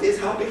foot is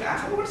how big,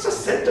 what's a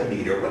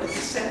centimeter? What does a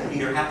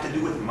centimeter have to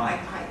do with my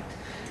height?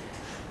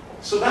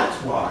 So that's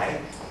why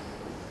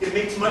it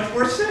makes much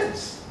more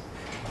sense,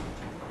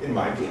 in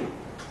my view.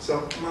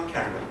 So come on,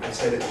 camera, I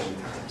said it many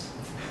times.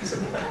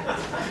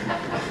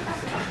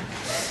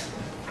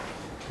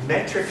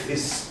 Metric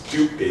is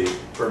stupid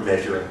for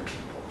measuring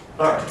people.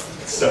 All right,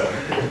 so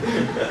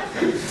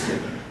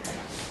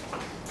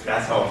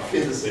that's how a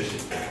physicist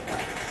should think.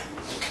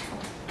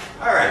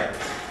 All right.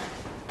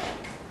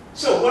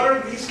 So what are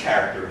these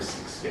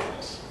characteristic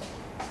scales?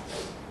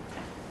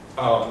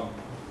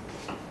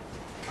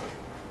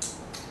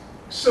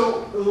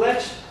 So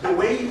the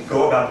way you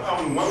go about the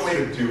problem, one way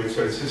to do it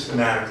sort of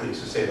systematically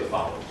is to say the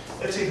following.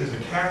 Let's say there's a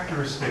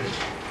characteristic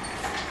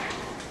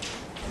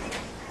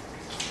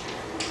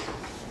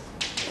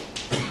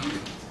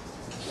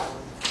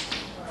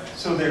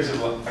so there's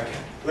okay,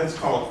 let's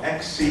call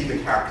XC the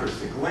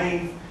characteristic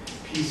length,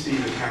 PC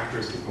the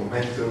characteristic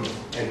momentum,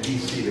 and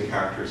DC the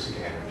characteristic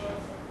energy.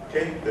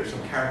 Okay, there's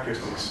some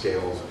characteristic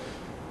scales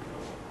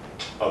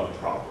of the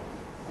problem.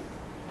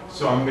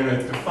 So I'm going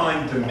to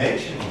define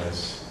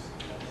dimensionless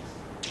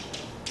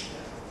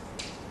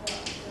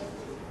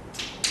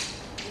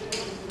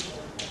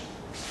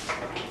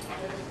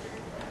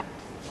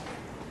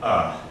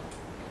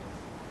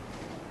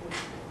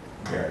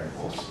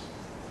variables.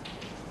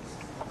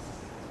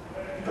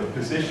 The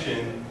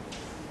position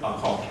I'll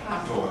call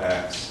capital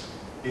X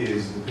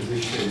is the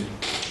position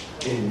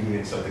in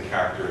units of the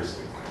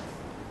characteristic length.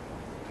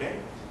 Okay?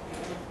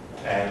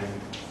 And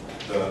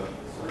the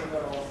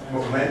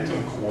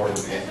momentum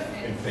coordinate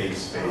in phase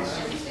space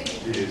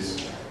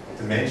is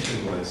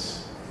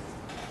dimensionless,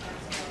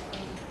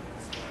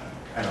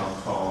 and I'll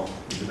call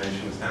the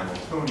dimensionless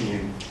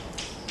Hamiltonian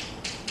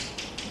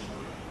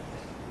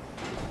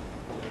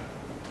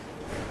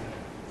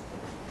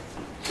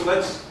so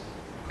let's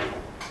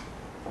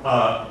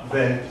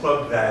then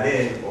plug that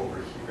in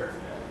over here.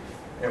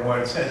 And what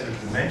it says is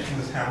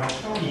dimensionless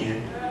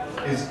Hamiltonian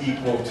is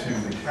equal to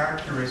the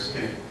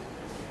characteristic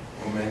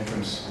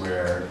momentum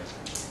squared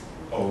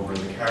over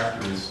the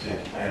characteristic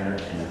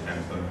energy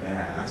and the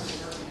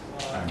mass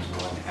times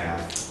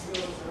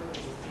 1/2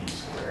 p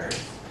squared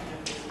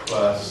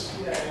plus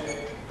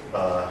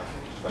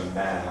the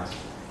mass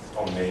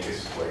omega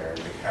squared,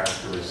 the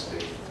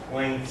characteristic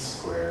length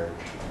squared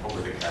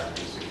over the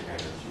characteristic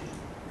energy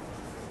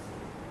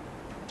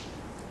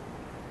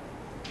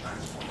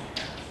times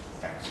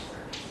 1/2 x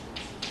squared.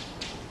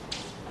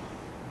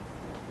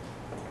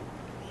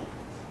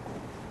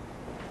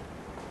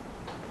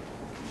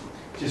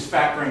 Just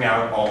factoring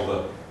out all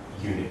the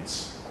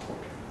units.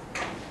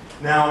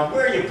 Now,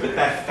 where you put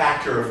that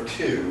factor of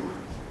 2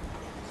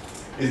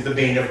 is the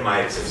bane of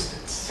my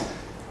existence.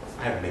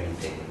 I have many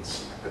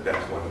banes, but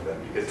that's one of them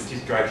because it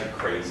just drives you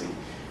crazy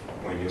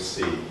when you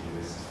see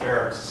this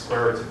square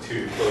roots of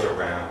 2 float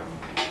around.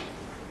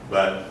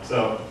 But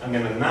so I'm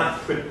going to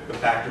not put the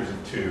factors of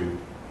 2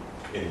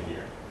 in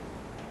here.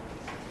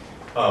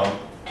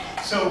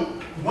 So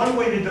one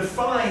way to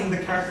define the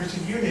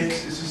characteristic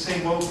units is to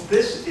say, well,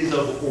 this is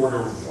of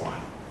order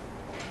 1.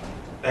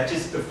 That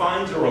just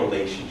defines a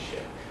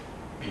relationship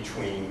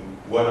between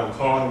what I'm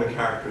calling the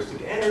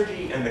characteristic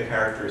energy and the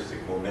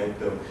characteristic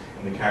momentum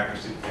and the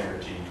characteristic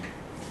energy,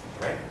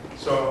 right?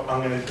 So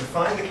I'm going to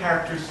define the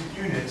characteristic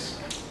units,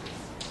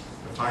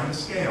 define the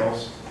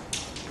scales.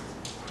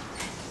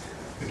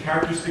 The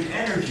characteristic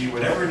energy,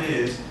 whatever it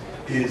is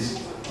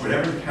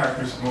whatever the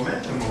characteristic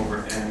momentum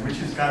over n, which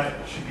has got it,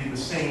 should be the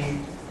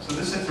same. So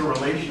this is a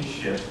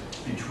relationship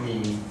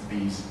between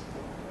these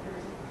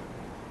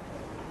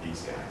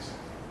guys.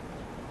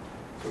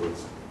 So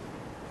it's,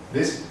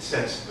 this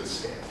sets the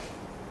scale.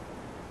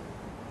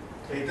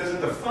 Okay, it doesn't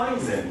define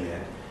them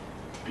yet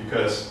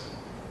because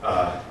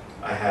I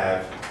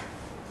have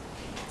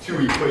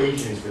 2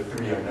 equations with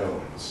 3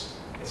 unknowns.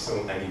 And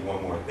so I need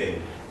one more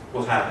thing.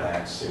 We'll have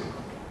that soon.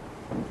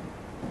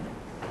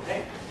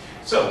 Okay?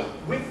 So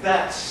with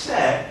that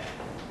set,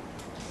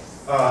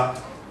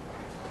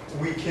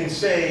 we can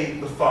say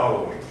the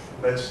following.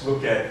 Let's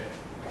look at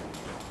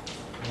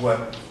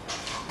what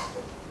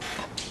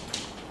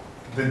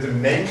the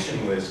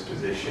dimensionless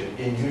position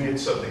in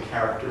units of the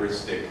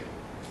characteristic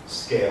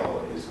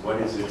scale is. What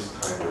is its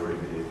time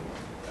derivative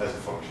as a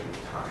function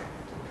of time?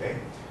 Okay?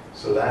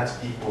 So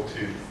that's equal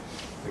to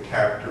the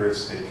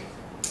characteristic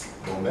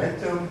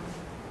momentum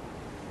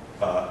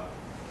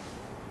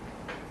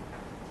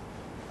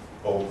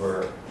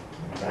over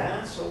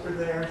mass over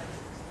there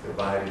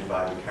divided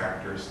by the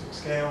characteristic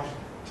scale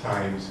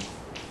times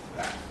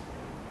that.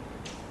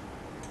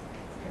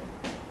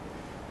 Okay.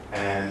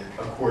 And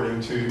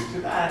according to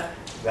that,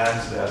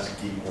 that's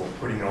just equal,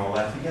 putting all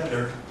that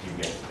together, you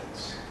get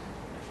this.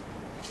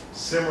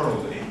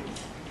 Similarly,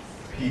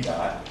 P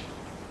dot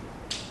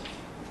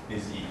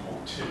is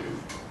equal to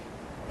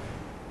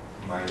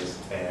minus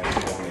m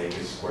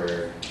omega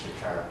squared, the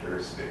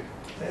characteristic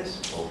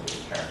this over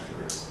the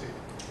characteristic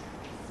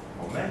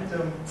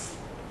momentum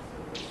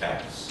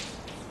x,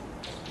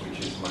 which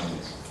is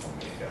minus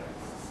omega.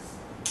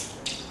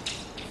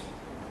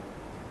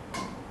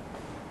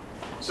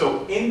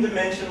 So in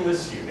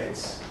dimensionless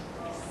units,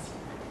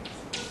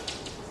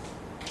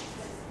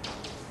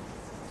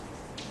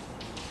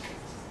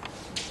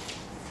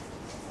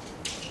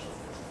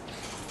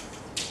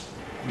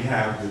 we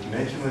have the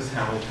dimensionless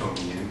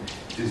Hamiltonian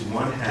is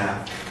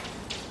 1/2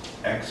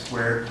 x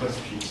squared plus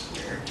p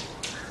squared,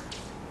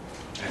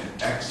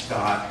 and x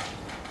dot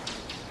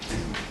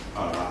is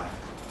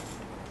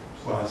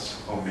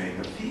plus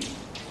omega p,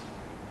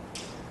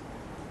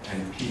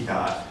 and p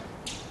dot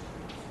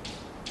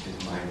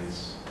is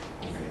minus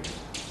omega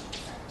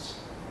x.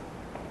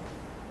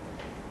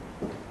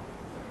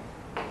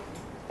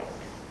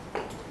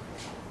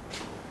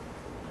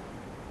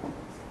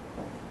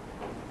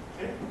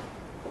 Okay.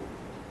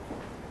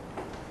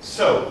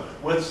 So,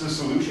 what's the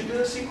solution to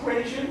this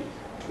equation?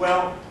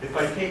 Well, if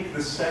I take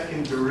the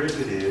second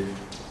derivative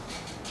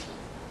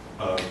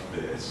of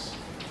this,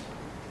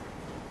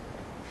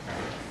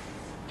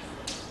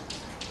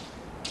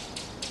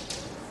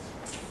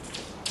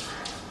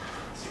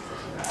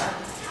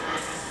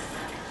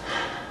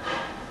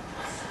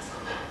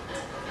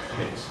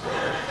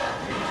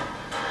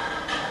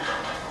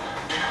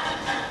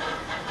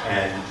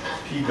 and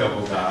p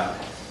double dot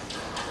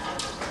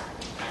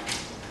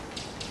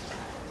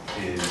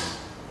is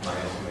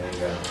minus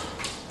omega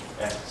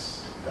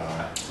x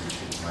dot,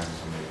 which is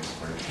minus omega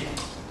squared p.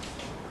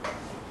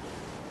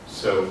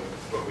 So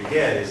what we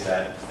get is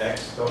that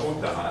x double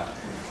dot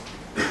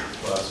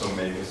plus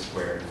omega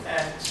squared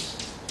x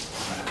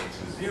equals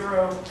to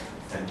 0,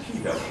 and p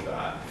double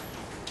dot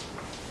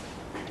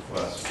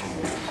plus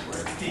omega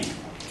squared p.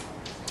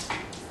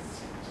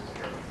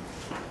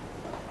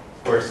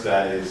 Of course,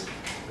 that is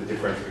the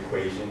differential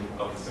equation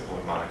of the simple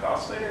harmonic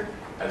oscillator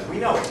as we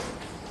know it.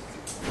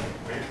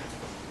 Right?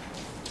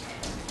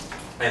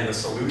 And the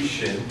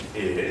solution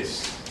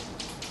is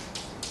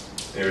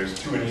there's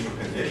 2 initial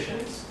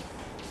conditions.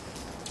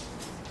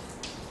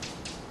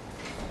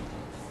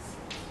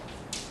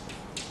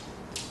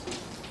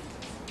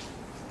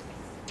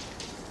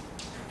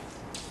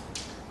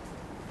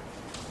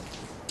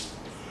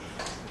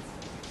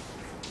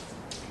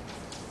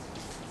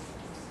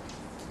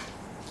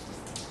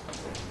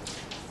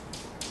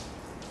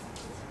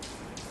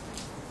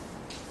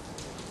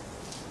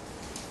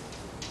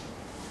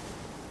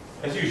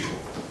 as usual.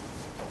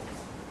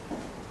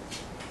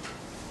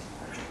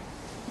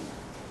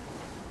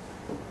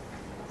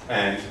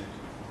 And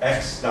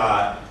x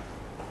dot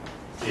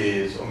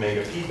is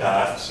omega p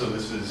dot, so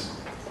this is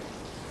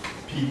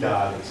p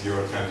dot at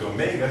 0 times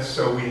omega,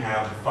 so we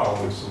have the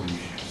following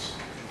solutions.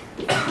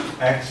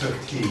 X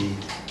of t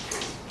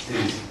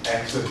is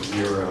x of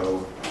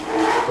 0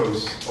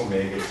 cos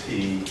omega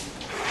t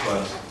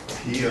plus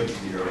p of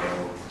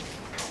 0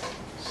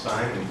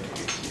 sine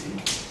omega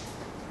t,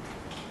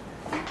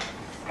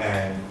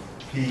 and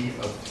p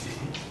of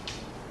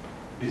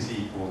t is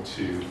equal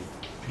to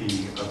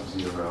p of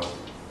 0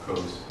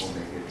 cos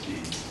omega t,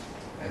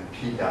 and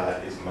p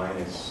dot is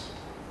minus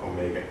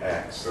omega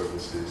x, so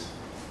this is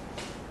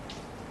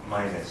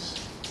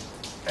minus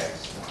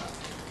x dot.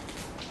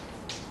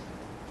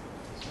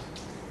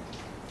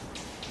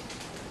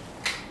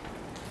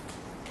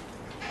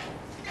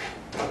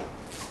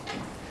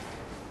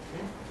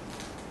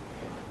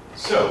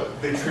 So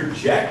the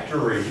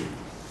trajectory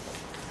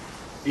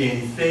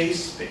in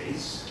phase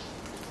space,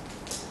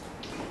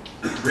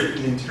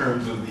 written in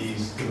terms of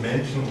these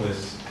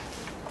dimensionless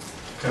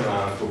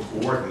canonical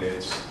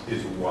coordinates,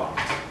 is what?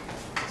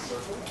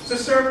 It's a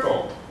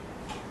circle.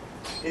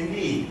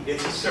 Indeed,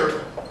 it's a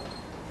circle.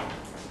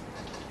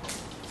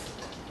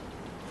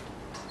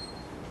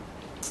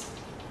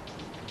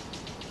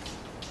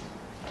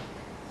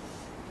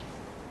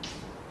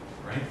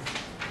 Right?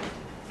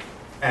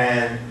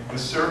 And the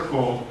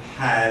circle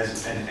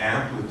has an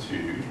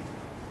amplitude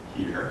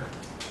here,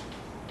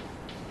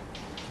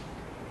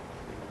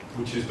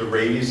 which is the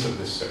radius of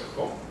the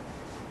circle,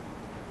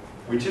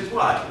 which is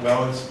what?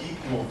 Well, it's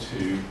equal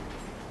to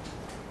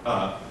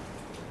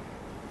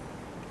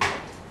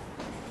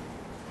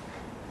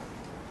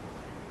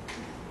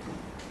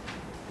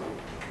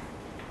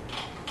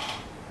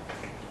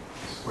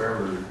square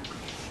root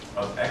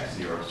of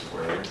x0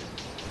 squared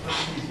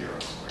plus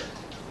p0 squared.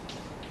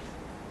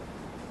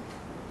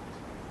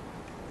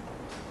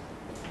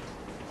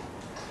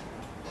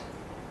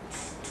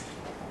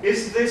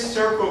 Is this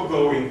circle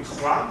going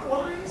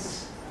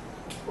clockwise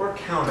or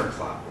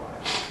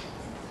counterclockwise?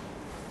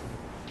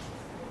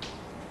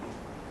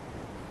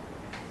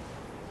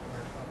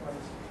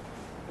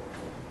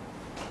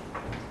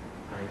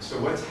 All right,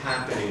 so what's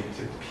happening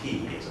to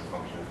p as a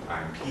function of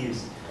time? P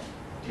is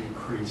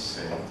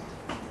decreasing,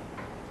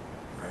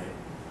 right?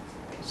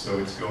 So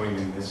it's going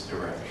in this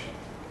direction,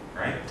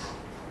 right?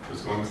 So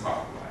it's going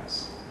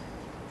clockwise.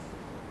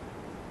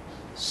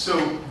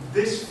 So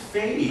this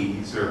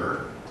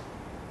phasor,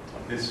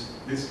 this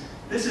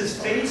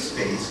is phase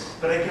space,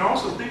 but I can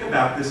also think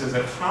about this as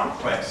a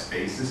complex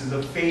space. This is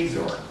a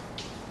phasor.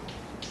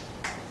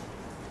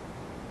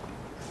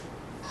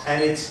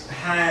 And its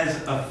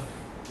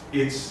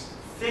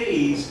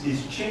phase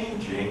is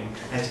changing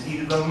as e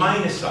to the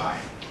minus I.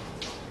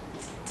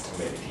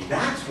 Omega t.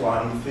 That's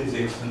why in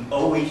physics we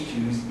always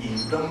choose e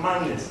to the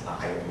minus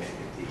I omega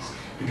t,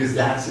 because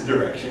that's the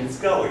direction it's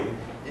going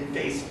in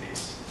phase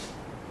space.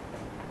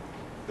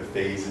 The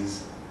phase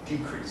is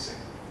decreasing.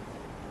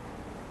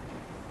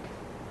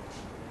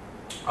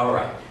 All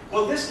right.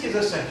 Well, this gives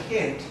us a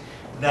hint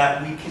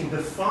that we can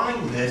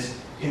define this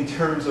in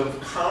terms of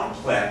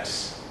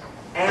complex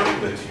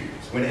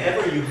amplitudes.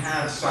 Whenever you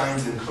have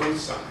sines and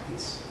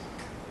cosines,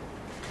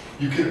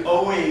 you can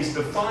always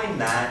define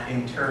that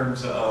in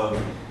terms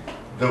of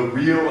the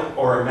real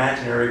or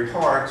imaginary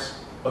parts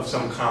of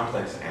some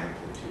complex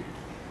amplitude.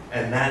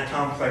 And that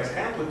complex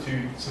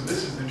amplitude, so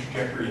this is the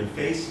trajectory in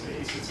phase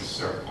space, it's a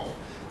circle.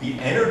 The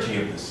energy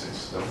of the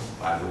system,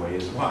 by the way,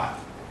 is what?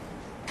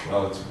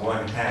 Well, it's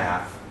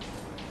 1/2.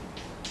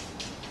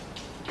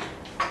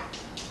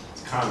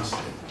 It's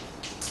constant.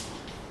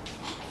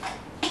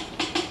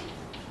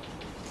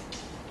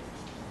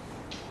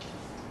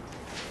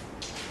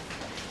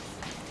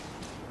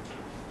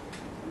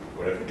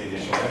 Whatever the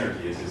initial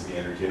energy is the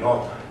energy at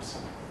all times.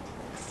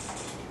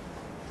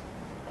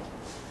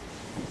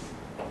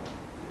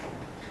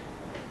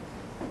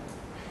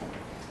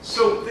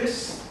 So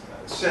this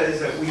says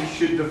that we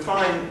should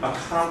define a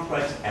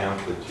complex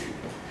amplitude.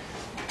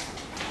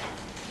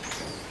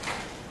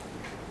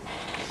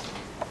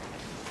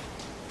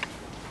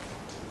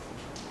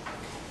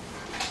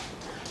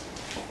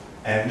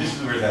 And this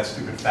is where that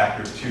stupid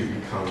factor 2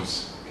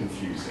 becomes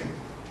confusing.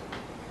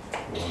 The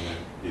one that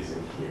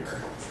isn't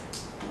here.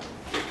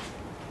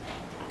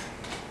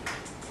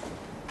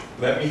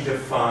 Let me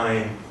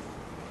define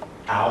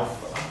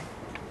alpha.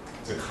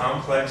 It's a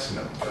complex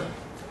number.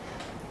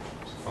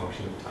 It's a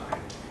function of time,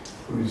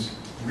 whose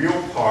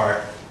real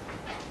part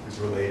is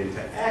related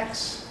to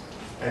x,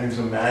 and whose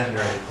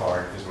imaginary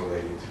part is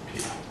related to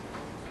p.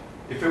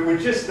 If it were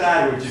just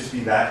that, it would just be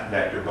that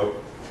vector, but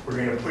we're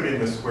going to put in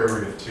the square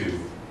root of 2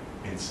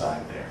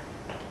 inside there.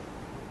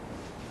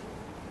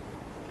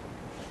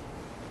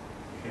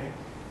 Okay?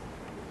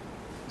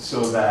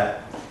 So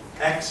that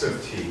x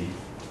of t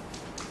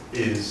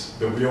is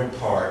the real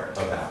part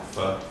of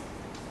alpha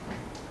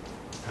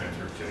times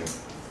root 2.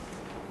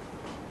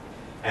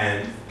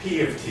 And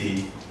p of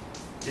t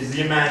is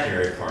the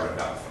imaginary part of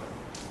alpha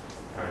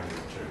times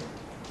root 2.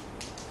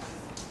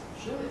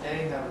 Shouldn't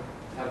A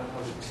have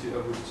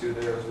a root 2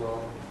 there as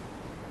well?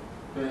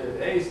 But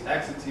A is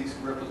x of t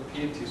squared plus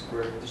p of t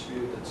squared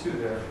distributed with a 2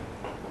 there.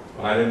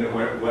 Well, I don't know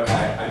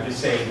I'm just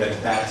saying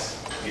that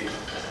that's it.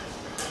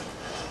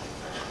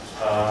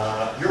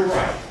 You're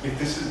right. If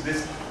this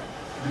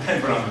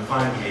depends what I'm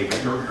defining A,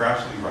 but you're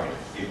absolutely right.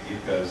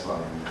 It does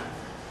lie in that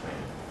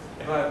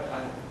plane. But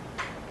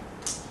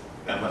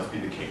That must be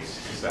the case,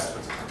 because that's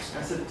what's I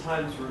constant. said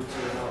times root 2,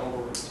 not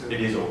over root 2.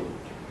 It is over root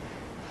 2.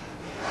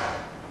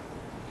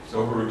 It's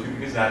over root 2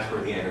 because that's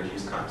where the energy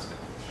is constant.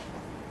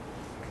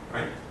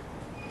 Right?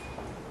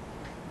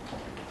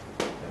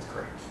 That's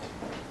correct.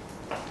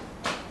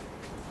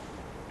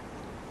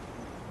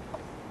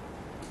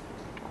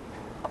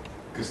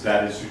 Because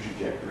that is the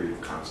trajectory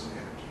of constant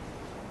energy.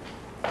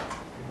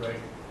 Right,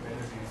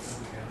 energy is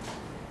again.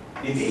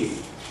 Indeed.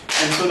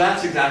 And so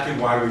that's exactly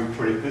why we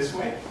put it this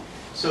way.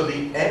 So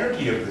the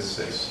energy of the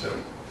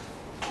system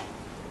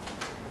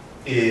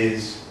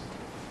is,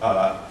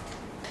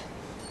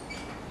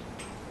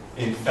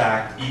 in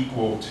fact,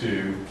 equal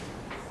to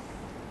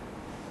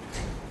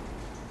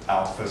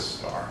alpha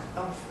star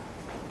alpha.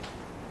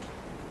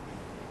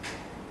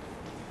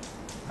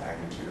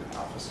 Magnitude of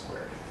alpha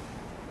squared,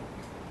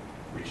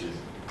 which is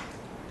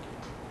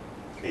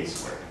a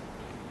squared.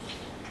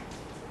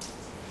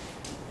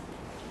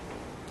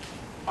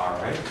 All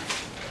right.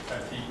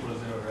 That's equal to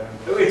 0,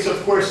 right? It's,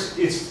 of course,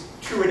 it's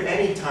true at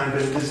any time,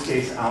 but in this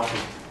case, alpha,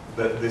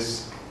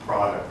 this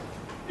product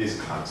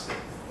is constant.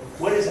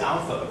 What is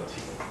alpha of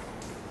t?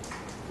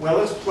 Well,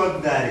 let's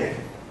plug that in.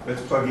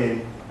 Let's plug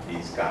in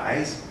these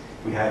guys.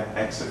 We have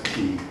x of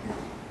t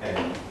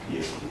and p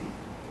of t.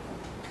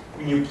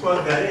 When you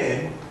plug that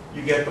in,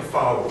 you get the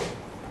following.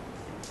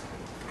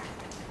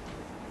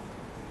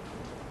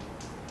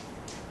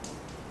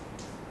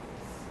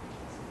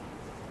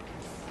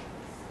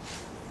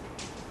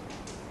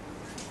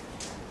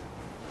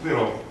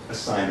 Little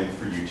assignment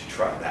for you to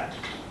try that.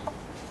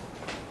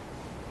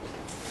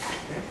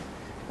 Okay.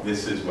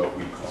 This is what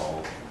we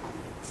call,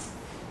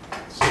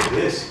 so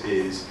this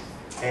is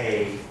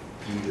a e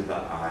to the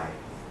I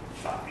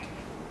phi,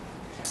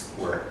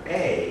 where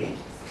a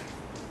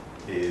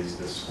is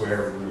the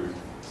square root,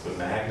 it's the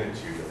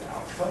magnitude of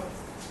alpha.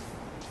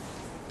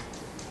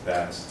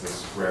 That's the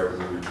square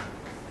root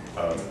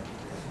of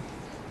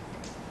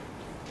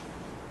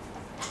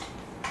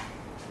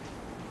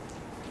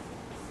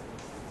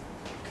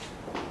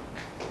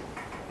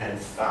and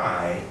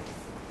phi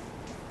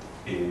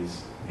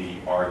is the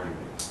argument.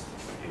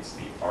 It's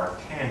the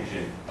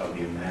arctangent of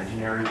the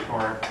imaginary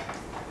part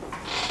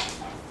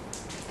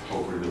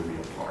over the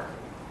real part.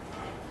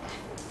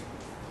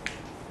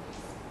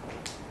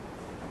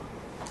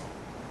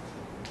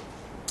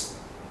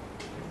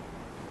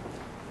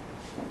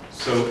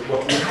 So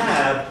what we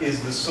have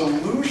is the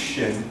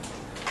solution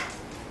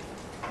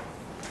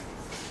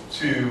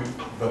to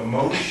the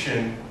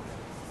motion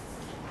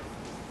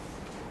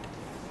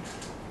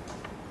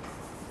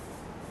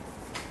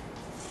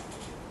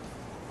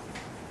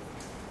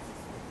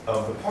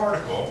of the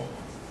particle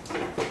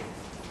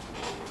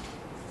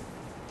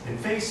in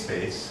phase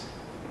space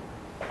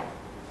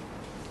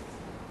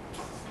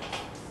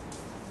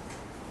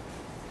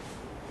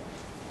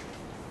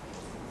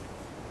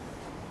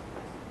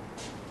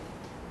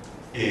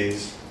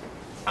is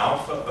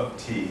alpha of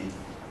t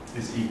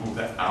is equal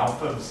to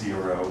alpha of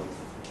 0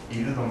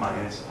 e to the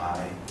minus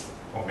I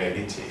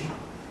omega t,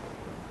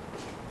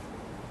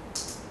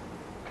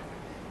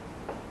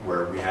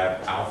 where we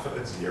have alpha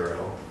at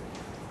 0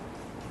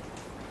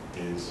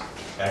 is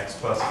x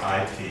plus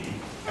ip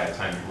at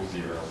time equals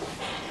 0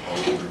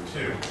 over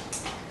 2.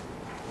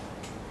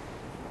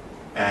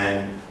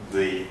 And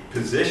the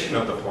position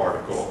of the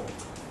particle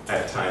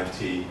at time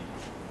t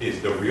is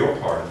the real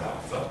part of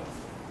alpha,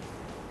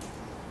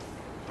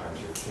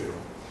 times your 2.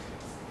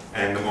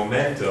 And the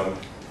momentum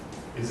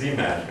is the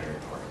imaginary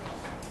part of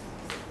alpha.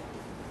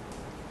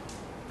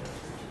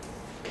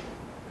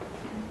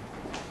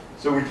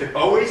 So we can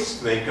always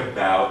think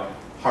about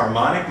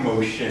harmonic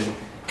motion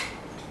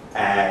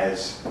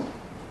as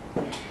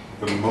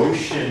the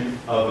motion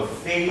of a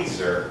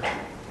phasor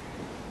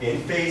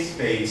in phase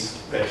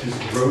space that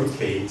just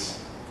rotates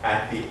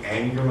at the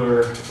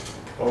angular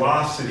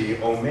velocity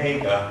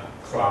omega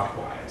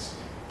clockwise.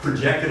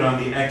 Projected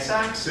on the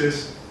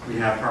x-axis, we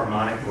have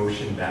harmonic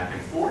motion back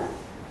and forth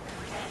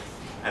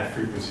at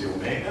frequency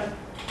omega.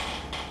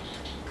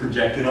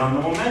 Projected on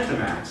the momentum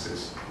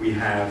axis, we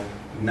have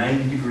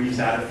 90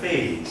 degrees out of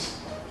phase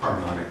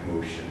harmonic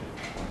motion.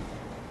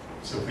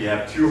 So if we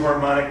have two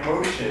harmonic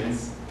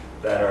motions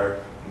that are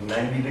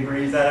 90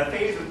 degrees out of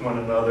phase with one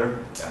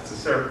another, that's a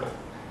circle.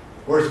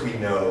 Of course, we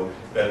know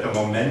that the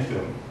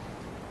momentum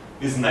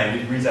is 90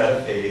 degrees out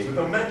of phase with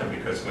the momentum,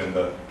 because when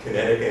the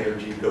kinetic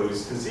energy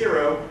goes to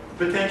 0,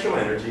 potential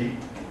energy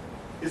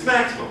is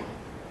maximum.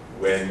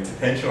 When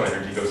potential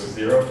energy goes to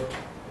 0,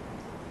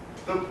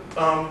 the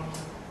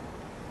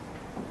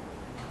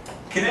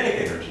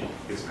kinetic energy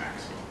is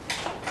maximum.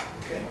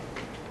 Okay?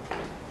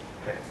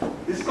 Okay.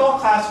 This is all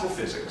classical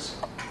physics.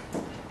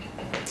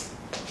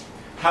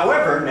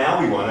 However, now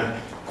we want to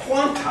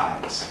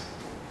quantize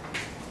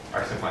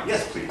our supply.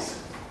 Yes, please.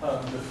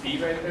 The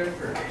fee right there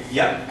for H.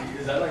 Yeah.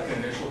 Is that like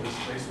an initial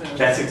displacement?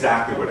 That's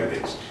exactly what it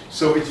is.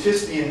 So it's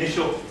just the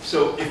initial,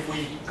 so if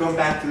we go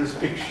back to this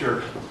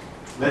picture,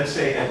 let's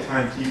say at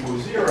time t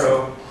equals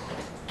 0,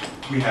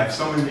 we have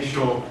some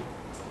initial,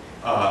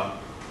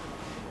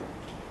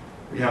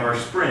 we have our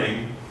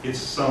spring, it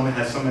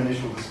has some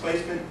initial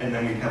displacement, and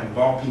then we have a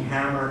ball peen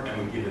hammer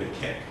and we give it a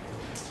kick.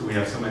 So we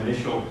have some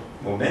initial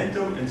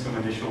momentum and some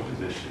initial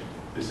position.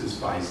 This is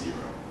phi 0.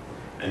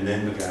 And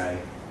then the guy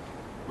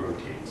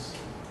rotates.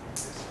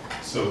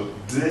 So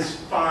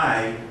this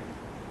phi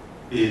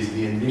is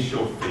the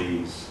initial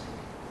phase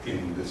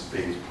in this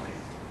phase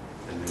plane.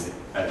 And then it,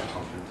 at a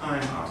function of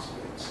time,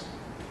 oscillates.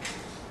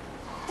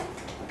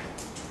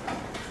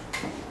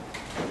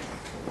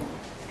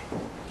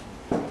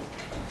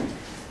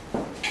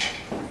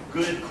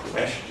 Good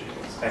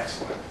questions.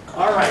 Excellent.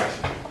 All right.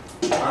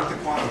 On to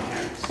quantum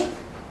mechanics.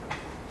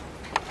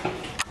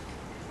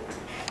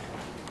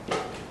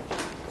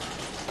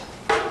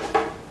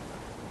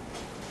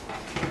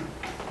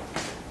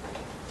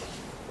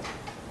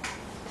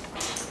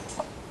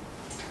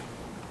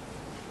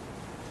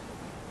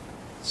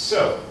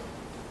 So,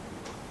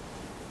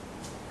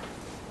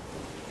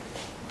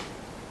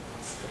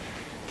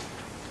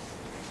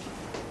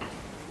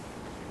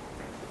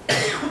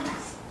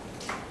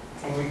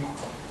 when we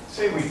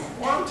say we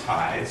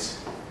quantize,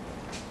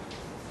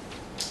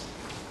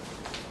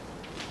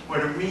 what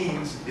it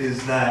means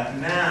is that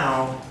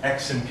now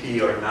x and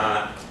p are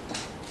not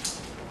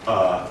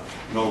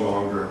no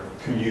longer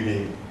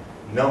commuting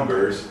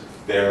numbers,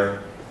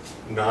 they're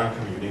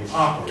non-commuting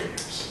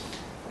operators.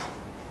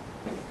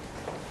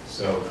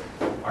 So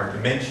our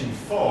dimension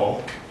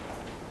full,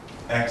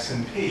 x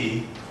and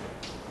p,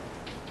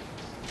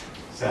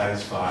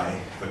 satisfy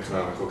the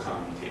canonical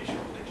commutation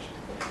relation.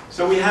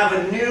 So we have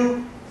a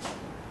new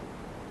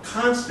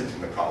constant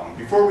in the problem.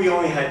 Before we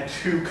only had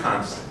two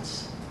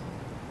constants,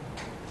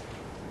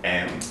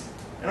 m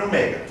and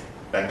omega,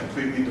 that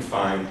completely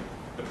defined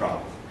the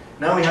problem.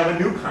 Now we have a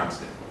new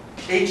constant,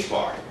 h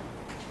bar.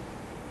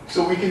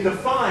 So we can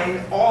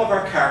define all of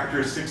our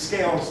characteristic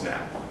scales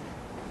now.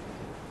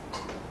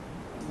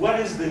 What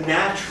is the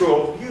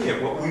natural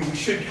unit? What we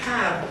should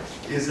have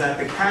is that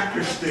the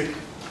characteristic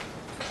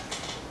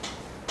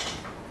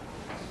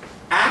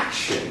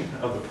action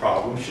of the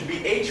problem should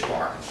be h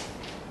bar.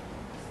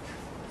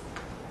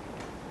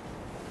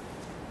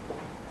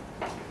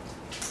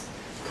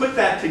 Put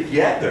that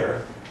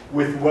together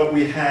with what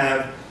we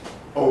have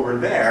over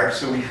there.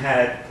 So we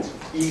had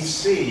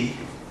EC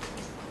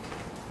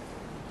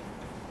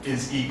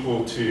is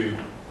equal to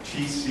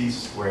TC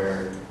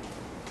squared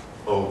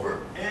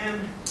over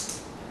m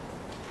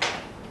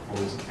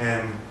equals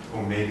m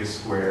omega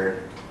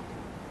squared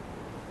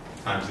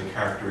times the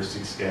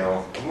characteristic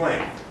scale of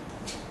length.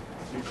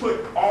 You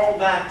put all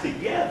that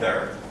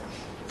together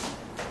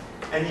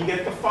and you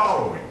get the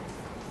following.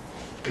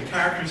 The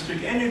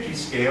characteristic energy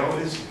scale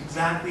is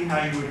exactly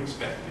how you would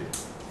expect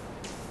it.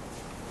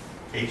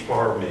 H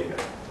bar omega.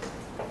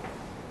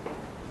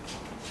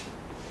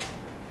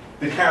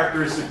 The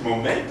characteristic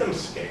momentum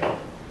scale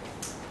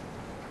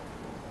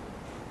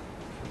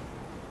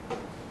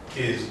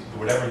is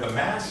whatever the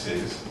mass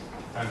is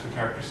times the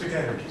characteristic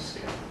energy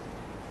scale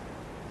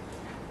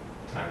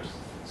times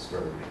the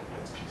square root.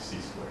 That's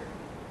pc squared.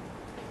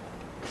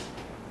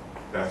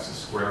 That's the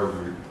square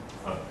root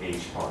of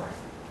h bar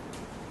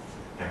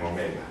and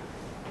omega.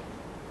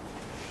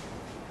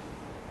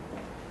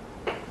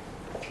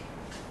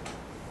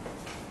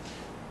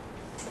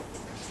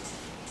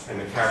 And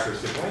the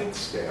characteristic length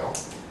scale,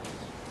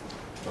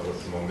 so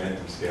it's the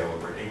momentum scale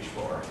over h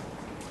bar,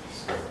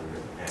 square root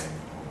of n omega.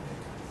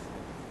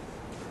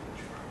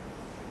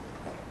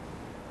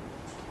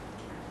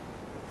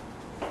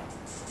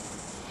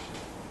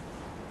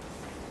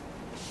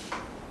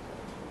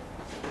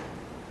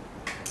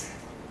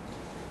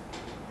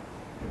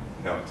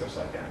 No, it's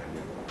upside down.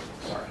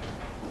 Sorry.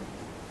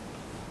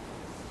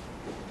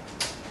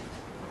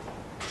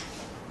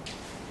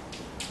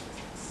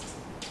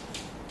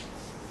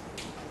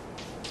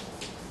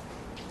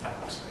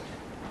 That looks good.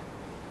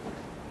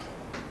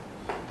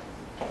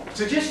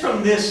 So just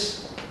from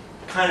this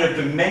kind of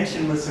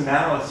dimensionless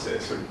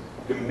analysis, or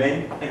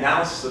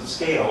analysis of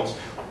scales,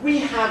 we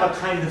have a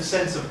kind of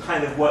sense of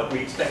what we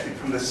expected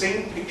from the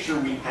same picture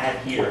we had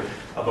here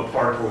of a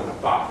particle in a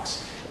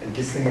box. And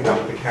just think about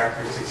what the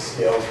characteristic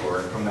scales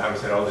were. And from that we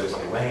said, oh, there's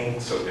a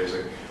length, so there's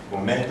a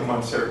momentum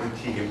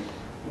uncertainty.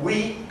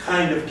 We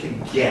kind of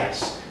can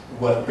guess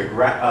what the,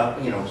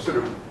 sort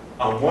of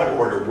on what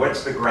order,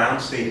 what's the ground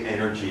state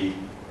energy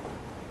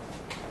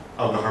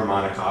of the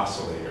harmonic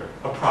oscillator,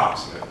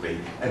 approximately,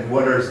 and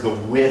what is the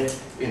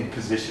width in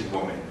position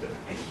momentum.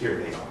 And here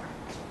they are.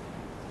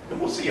 And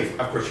we'll see if,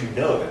 of course, you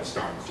know that's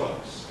darn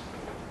close.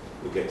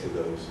 We'll get to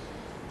those.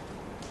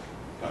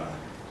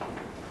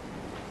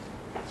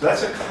 So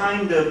that's a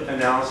kind of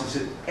analysis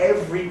that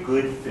every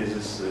good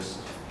physicist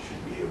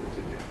should be able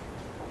to do.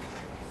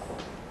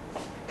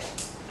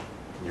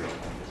 You're a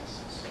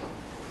physicist.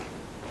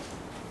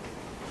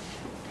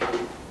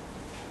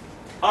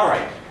 All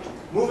right,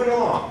 moving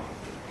along.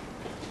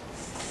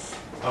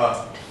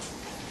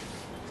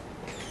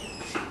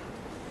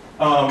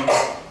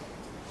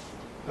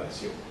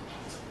 Bless you.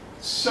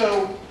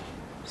 So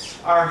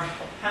our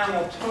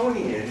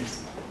Hamiltonian,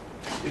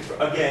 if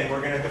again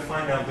we're going to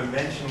define our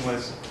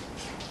dimensionless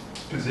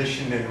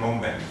position and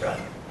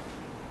momentum,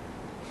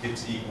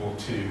 it's equal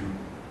to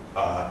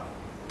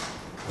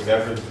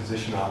whatever the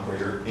position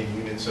operator in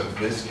units of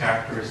this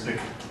characteristic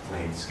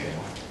length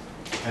scale,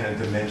 and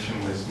a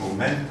dimensionless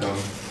momentum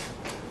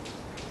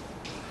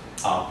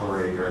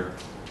operator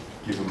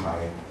given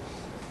by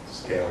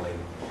scaling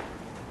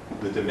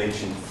the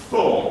dimension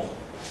full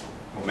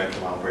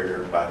momentum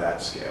operator by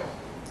that scale.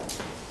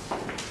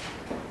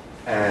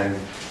 And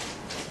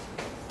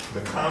the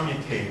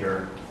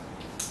commutator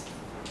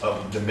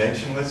of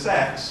dimensionless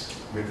x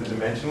with the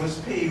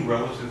dimensionless p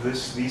relative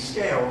to these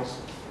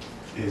scales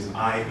is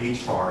I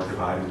h bar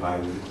divided by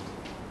the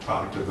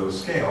product of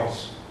those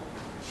scales,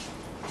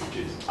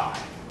 which is I.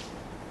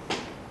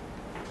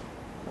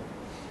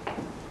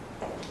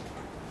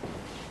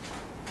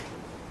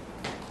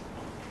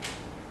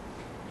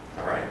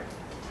 All right.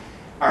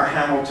 Our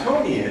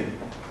Hamiltonian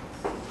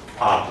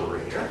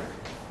operator,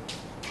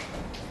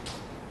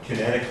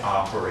 kinetic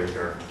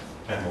operator,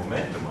 and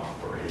momentum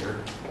operator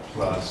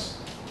plus,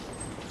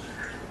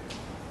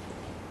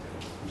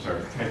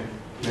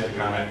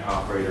 kinetic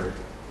operator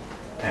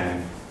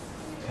and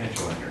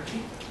potential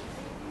energy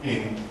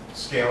in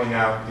scaling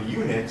out the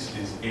units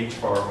is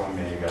h bar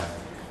omega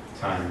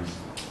times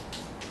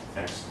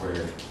x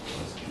squared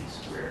plus p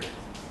squared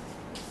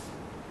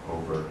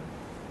over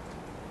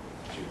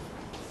 2.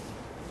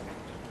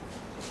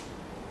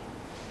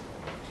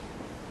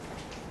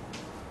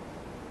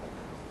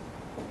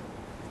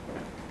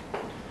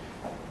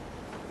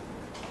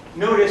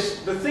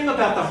 Notice the thing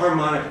about the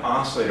harmonic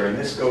oscillator, and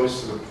this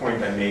goes to the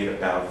point I made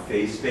about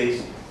phase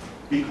space,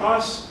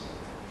 because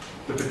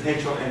the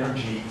potential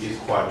energy is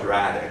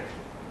quadratic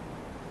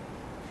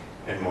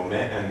and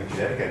the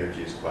kinetic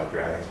energy is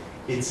quadratic,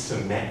 it's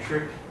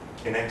symmetric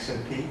in x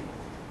and p,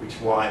 which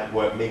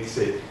what makes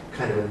it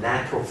kind of a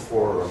natural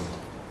forum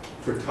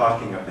for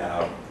talking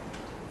about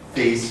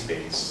phase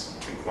space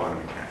in quantum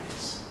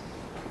mechanics.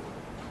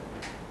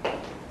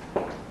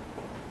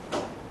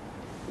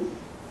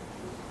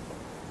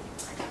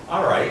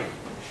 All right.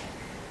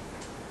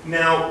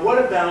 Now,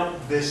 what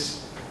about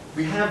this?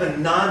 We have a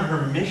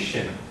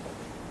non-Hermitian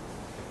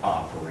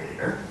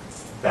operator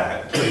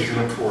that plays an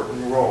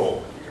important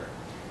role here.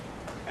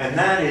 And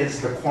that is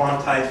the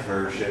quantized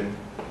version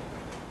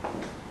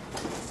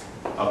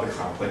of the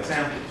complex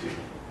amplitude.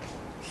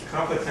 The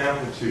complex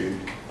amplitude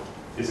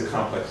is a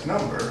complex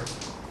number.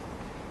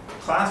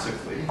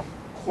 Classically,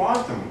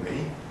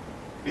 quantumly,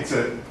 it's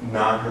a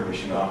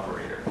non-Hermitian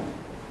operator.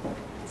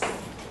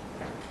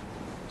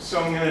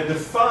 So I'm going to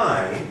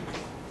define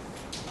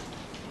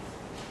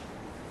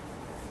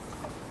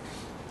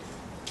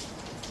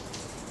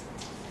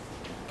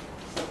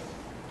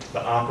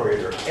the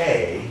operator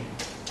A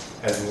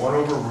as 1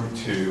 over root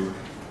 2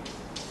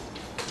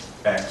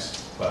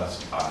 x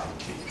plus I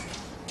t.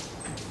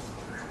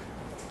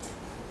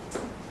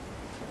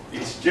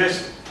 It's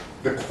just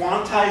the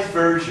quantized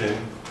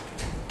version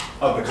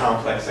of the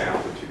complex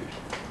amplitude.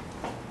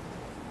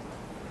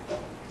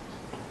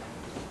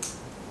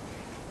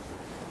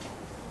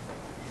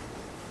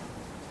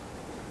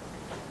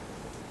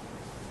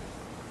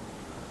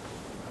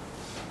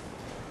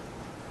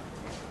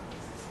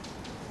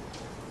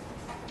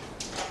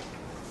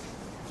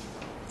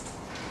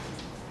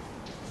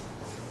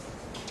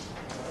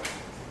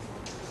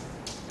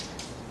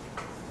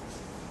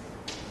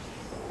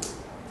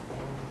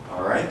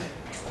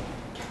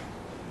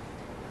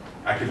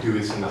 I could do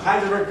this in the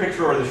Heisenberg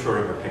picture or the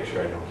Schrodinger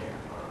picture, I don't care.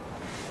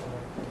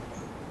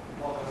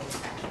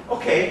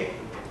 Okay,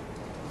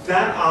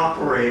 that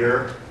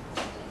operator,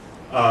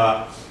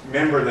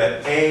 remember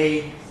that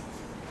A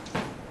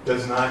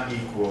does not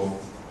equal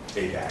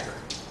A dagger.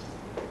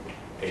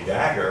 A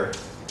dagger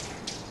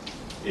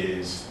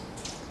is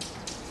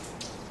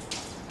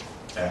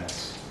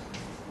x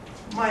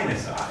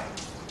minus I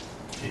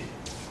t.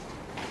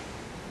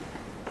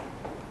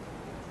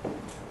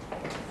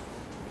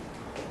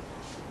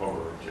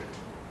 Over 2.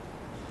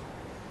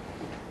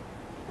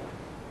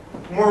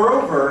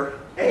 Moreover,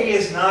 A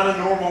is not a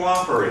normal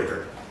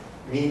operator,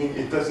 meaning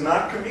it does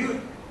not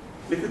commute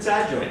with its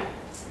adjoint.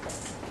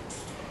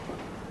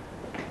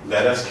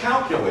 Let us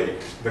calculate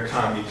the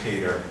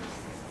commutator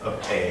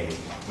of A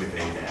with A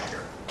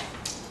dagger.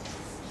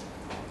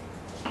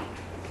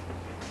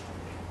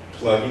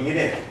 Plugging it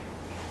in.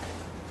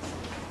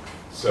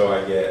 So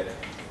I get,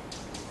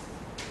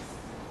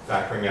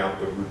 factoring out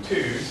the root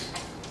 2's,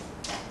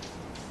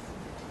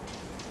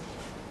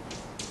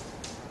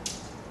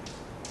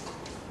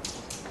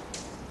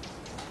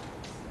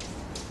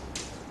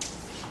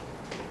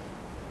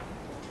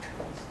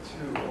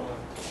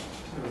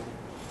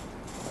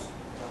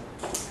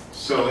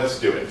 so let's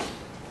do it.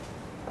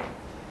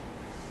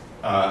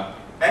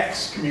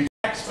 X commutes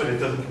X, but it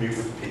doesn't commute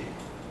with P,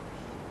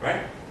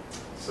 right?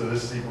 So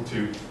this is equal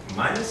to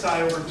minus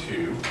I over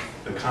 2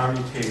 the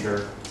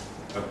commutator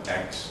of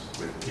x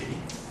with p,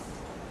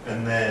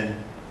 and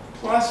then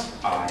plus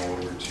I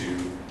over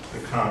 2, the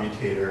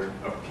commutator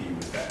of p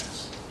with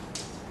x.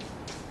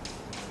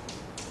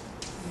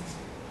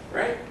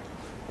 Right?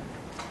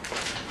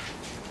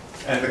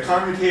 And the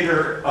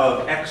commutator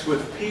of x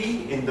with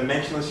p in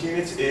dimensionless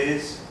units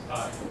is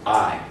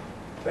I.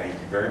 Thank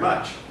you very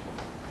much.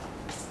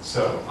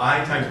 So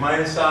I times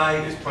minus I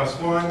is plus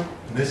 1,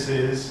 and this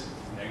is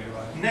Negative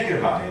I.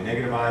 negative I. And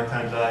negative I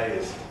times I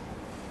is.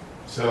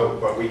 So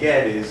what we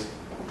get is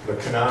the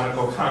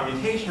canonical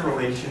commutation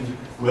relation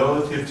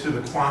relative to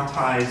the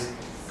quantized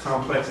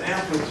complex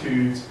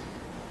amplitudes.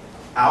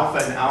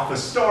 Alpha and alpha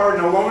star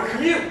no longer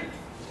commute.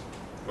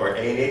 Or A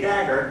and A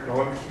dagger no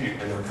longer commute.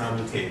 And the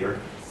commutator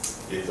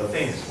is a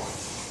famous one.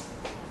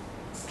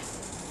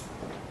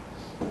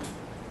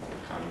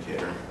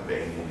 Commutator of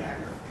A and A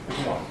dagger is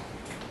 1.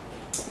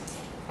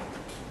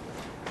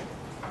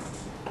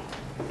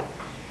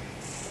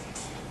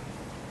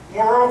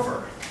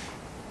 Moreover,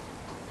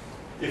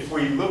 if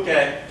we look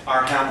at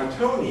our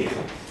Hamiltonian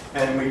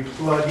and we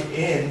plug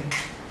in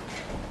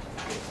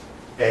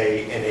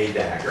A and A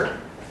dagger,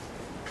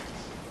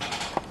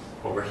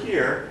 over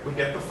here we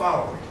get the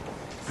following.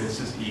 This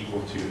is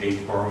equal to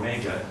h bar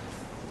omega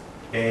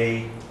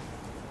A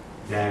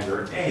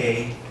dagger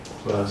A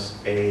plus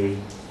A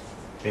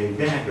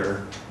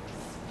dagger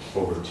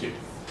over 2.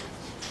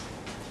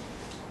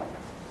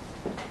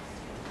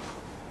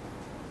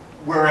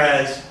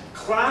 Whereas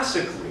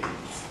classically,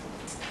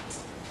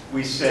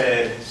 we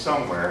said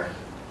somewhere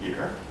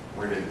here,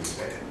 where did we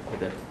say it?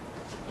 Okay.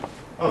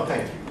 Oh,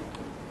 thank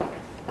you.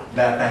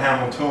 That the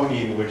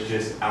Hamiltonian was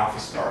just alpha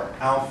star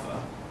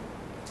alpha.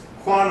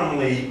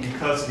 Quantumly,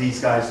 because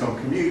these guys don't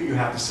commute, you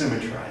have to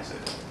symmetrize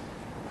it.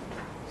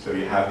 So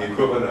you have the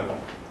equivalent of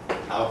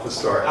alpha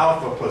star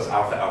alpha plus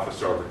alpha alpha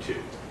star over 2.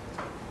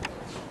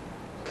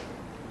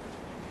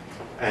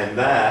 And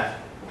that,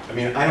 I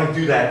mean, I don't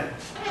do that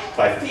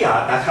by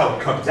fiat, that's how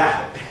it comes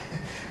out.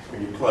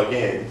 When you plug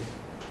in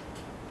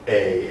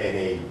A and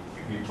A,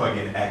 you plug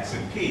in X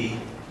and P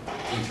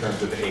in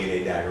terms of A and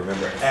A dagger.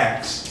 Remember,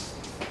 X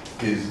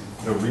is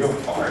the real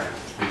part,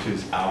 which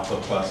is alpha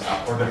plus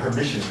alpha, or the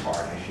Hermitian part,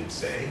 I should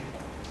say,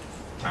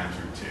 times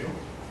root 2.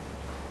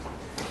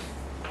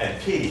 And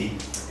P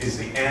is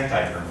the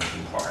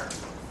anti-Hermitian part,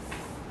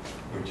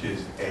 which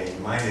is A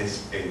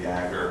minus A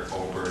dagger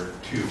over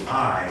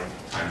 2I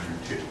times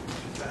root 2,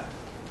 which is that.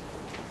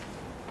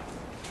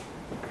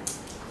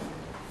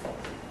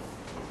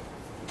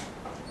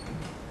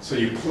 So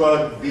you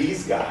plug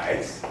these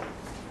guys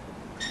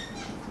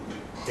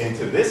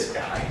into this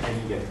guy,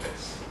 and you get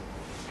this.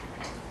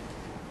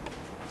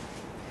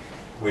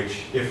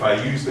 Which, if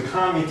I use the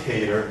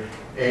commutator,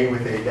 A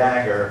with A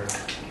dagger,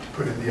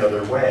 put it the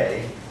other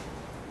way,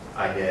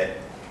 I get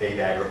A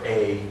dagger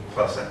A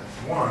plus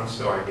 1,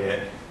 so I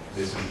get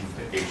this is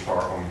equal to h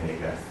bar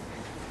omega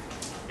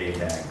A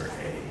dagger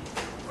A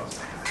plus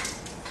a half.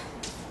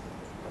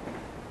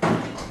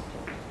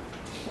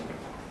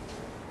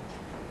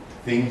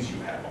 Things you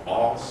have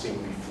all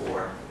seen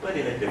before, but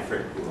in a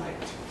different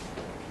light.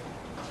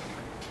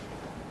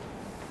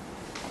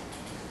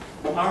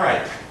 All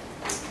right.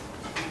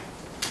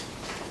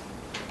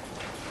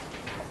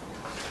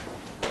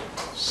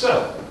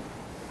 So,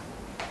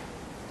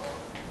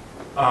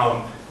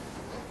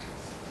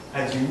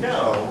 as you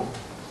know,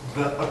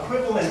 the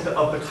equivalent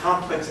of the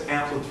complex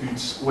amplitude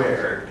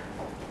squared,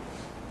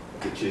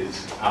 which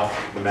is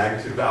alpha, the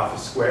magnitude of alpha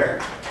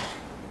squared,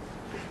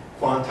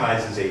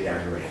 quantizes A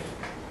dagger A.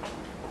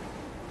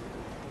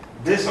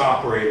 This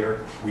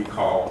operator we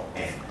call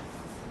n.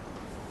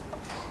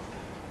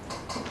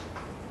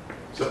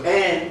 So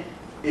n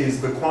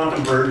is the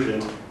quantum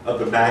version of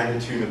the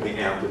magnitude of the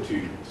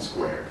amplitude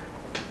squared,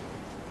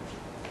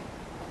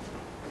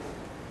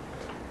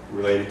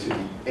 related to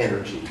the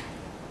energy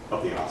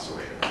of the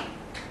oscillator.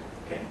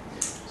 Okay.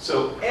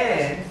 So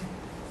n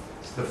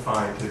is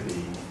defined to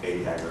be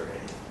A dagger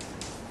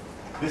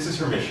A. This is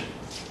Hermitian.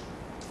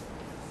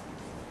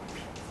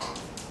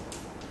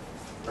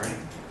 Right?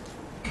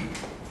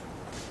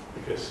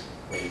 Because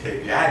when you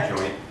take the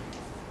adjoint,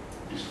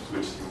 you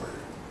switch the order.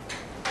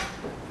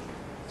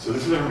 So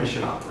this is a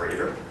Hermitian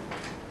operator,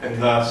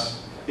 and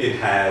thus it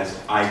has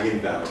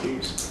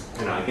eigenvalues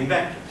and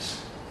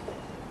eigenvectors.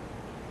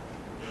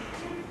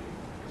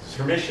 This is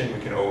Hermitian,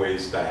 we can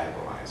always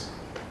diagonalize.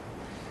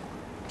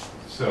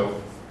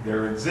 So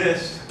there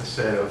exists a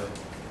set of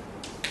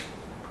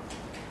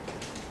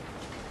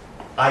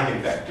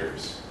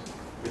eigenvectors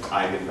with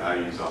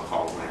eigenvalues I'll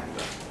call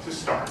lambda to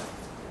start.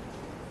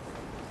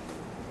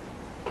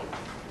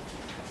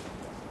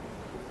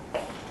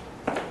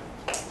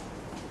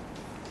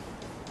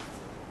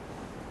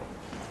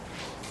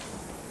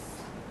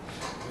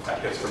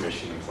 That's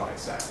Hermitian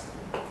implies that.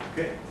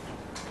 Okay.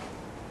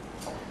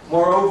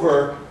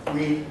 Moreover,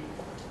 we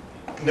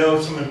know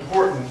some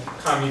important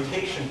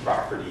commutation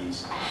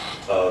properties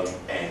of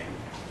n.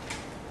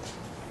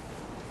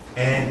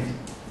 N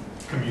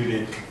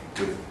commuted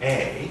with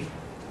A.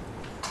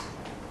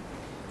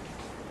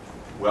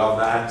 Well,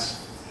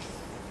 that's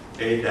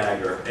A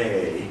dagger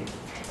A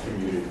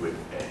commuted with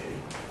A.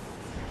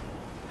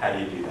 How do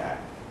you do that?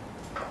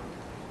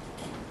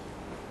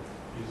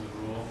 Use the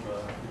rule for,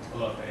 you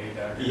pull out the A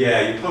dagger.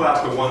 Yeah, you pull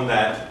out the one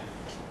that,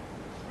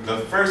 the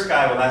first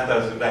guy, well,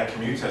 that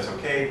commutes, that's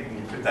okay, and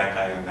you put that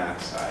guy on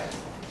that side.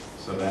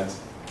 So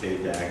that's A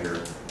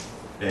dagger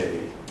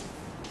A,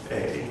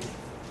 A.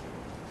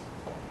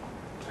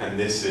 And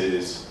this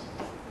is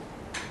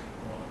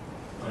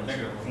Or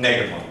negative one.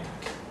 negative 1.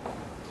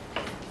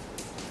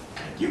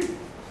 Thank you.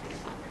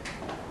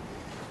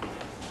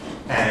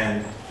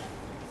 And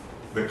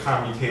the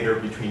commutator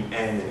between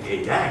N and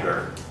A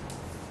dagger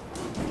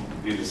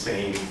do the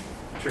same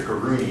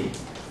trickeroony.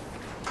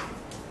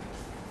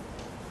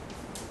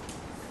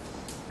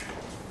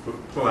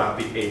 Pull out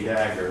the A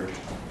dagger,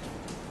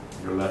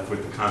 you're left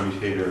with the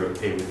commutator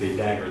of A with A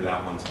dagger,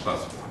 that one's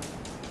plus 1.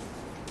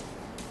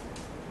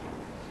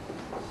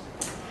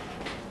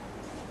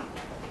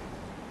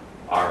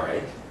 All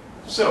right,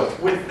 so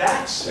with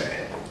that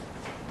said,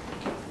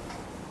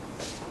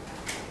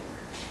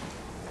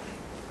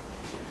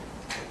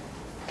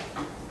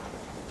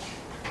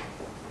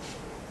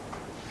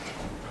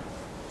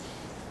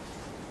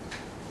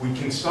 we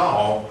can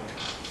solve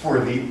for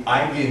the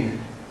eigenvalues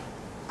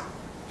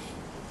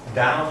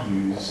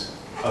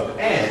of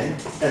n,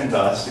 and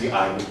thus the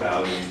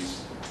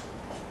eigenvalues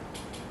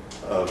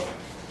of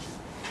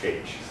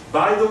h.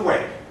 By the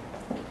way,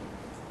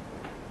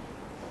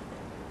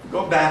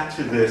 go back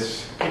to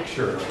this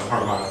picture of the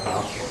harmonic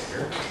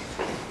oscillator.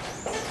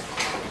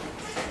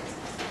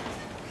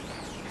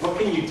 What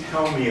can you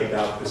tell me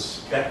about the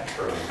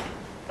spectrum,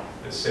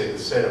 let's say the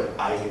set of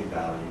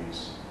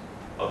eigenvalues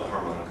of the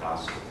harmonic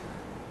oscillator?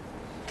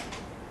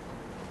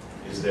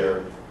 Is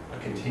there a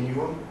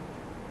continuum?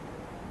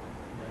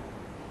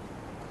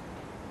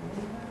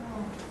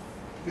 Well,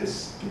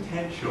 this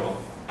potential,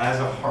 as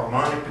a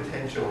harmonic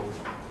potential,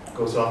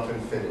 goes off to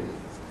infinity.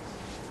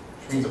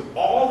 Which means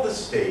all the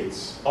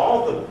states,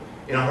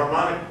 in a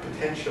harmonic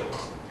potential,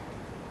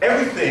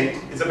 everything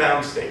is a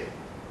bound state.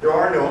 There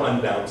are no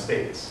unbound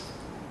states.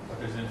 But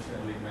there's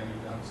infinitely many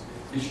bound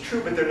states. It's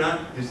true, but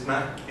it's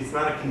not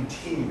a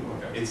continuum.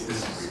 Okay. It's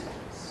discrete.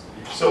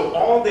 So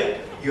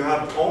you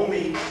have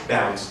only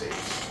bound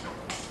states.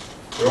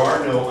 There are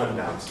no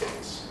unbound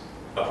states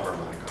of a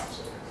harmonic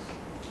oscillator.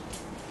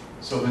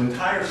 So the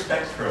entire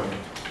spectrum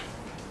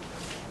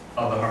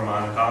of the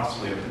harmonic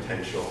oscillator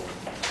potential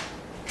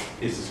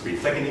is discrete.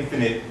 It's like an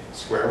infinite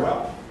square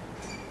well,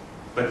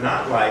 but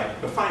not like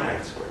the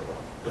finite square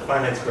well. The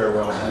finite square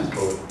well has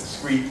both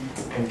discrete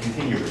and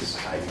continuous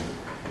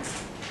eigenvectors.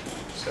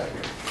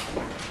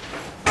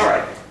 All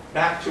right,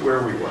 back to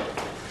where we were.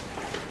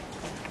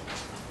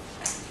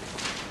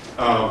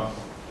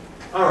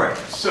 All right,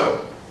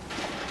 so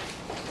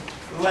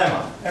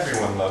lemma.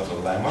 Everyone loves a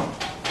lemma.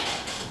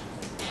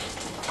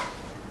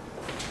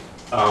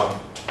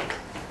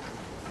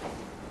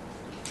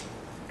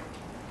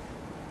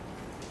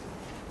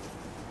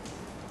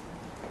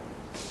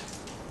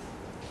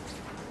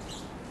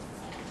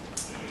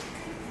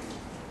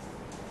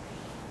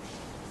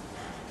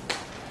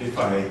 If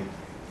I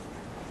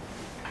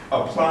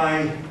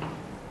apply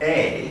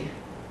A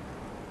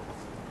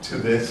to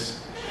this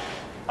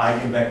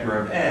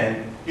eigenvector of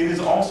n, it is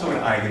also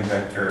an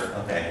eigenvector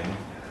of n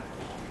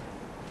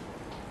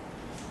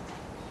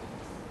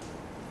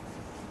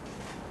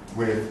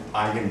with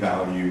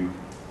eigenvalue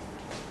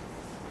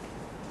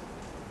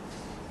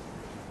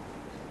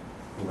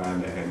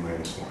lambda n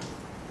minus 1.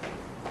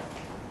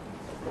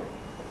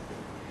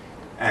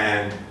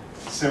 And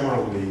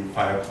similarly, if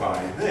I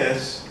apply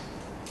this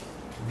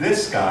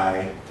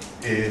guy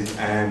is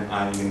an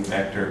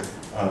eigenvector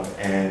of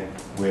n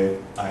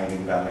with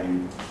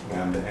eigenvalue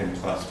lambda n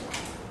plus 1.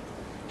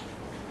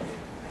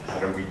 How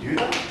do we do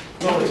that?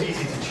 Well, it's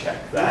easy to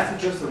check that.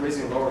 That's just the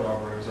raising and lowering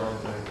operators,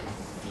 aren't they?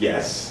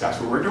 Yes, that's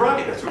what we're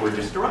deriving. That's what we're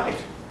just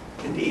derived.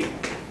 Indeed.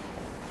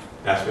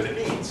 That's what it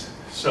means.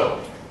 So,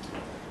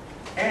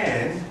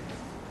 n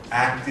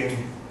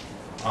acting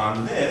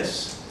on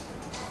this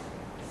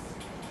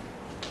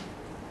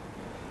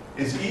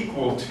is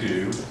equal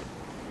to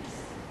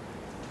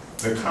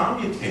the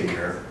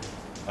commutator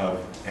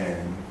of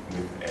n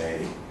with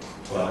a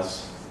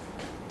plus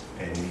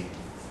a n.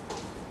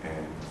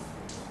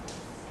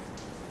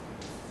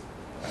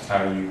 That's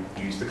how you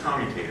use the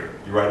commutator.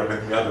 You write them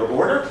in the other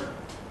order,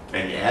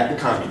 and you add the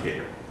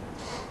commutator.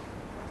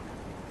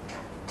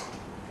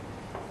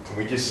 And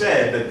we just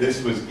said that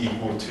this was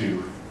equal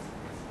to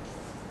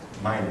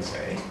minus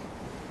a.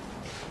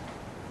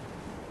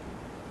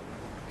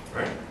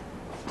 Right?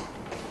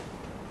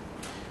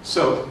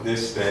 So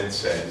this then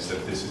says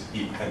that this is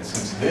equal, and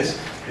since this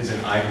is an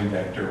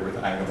eigenvector with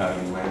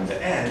eigenvalue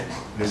lambda n,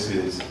 this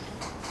is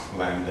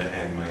lambda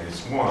n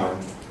minus 1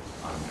 on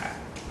that.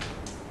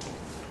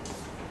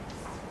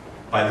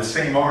 By the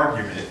same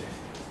argument,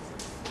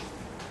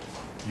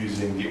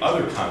 using the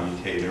other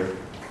commutator,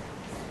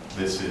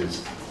 this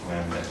is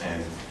lambda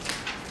n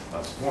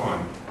plus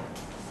 1.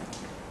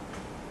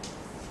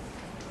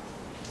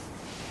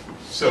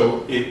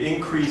 So it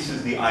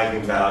increases the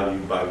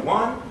eigenvalue by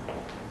 1,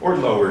 or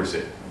lowers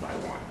it by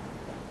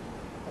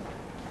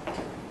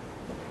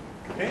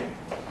 1. Okay?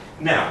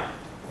 Now,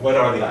 what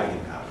are the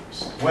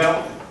eigenvalues?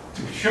 Well,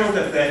 to show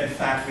that in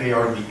fact they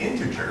are the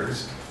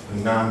integers, the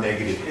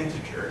non-negative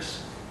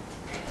integers,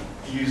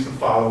 use the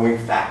following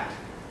fact.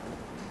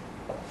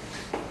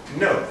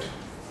 Note,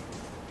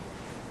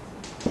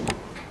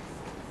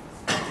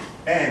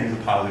 n is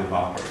a positive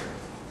operator.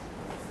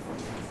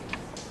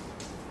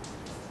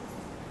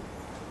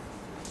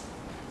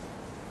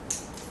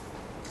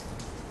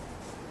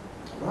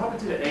 What happened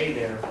to the A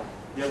there?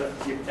 The other,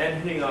 the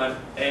n hitting on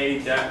A,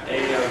 that A, U,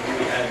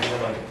 N,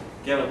 you're like,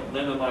 get a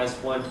lambda minus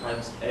 1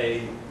 times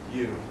A,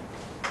 U.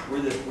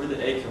 Where'd the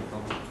A come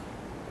from?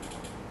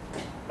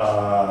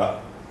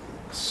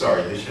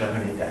 Sorry, this should have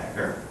an A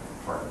dagger.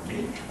 Pardon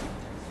me.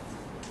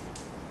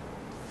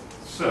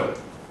 So,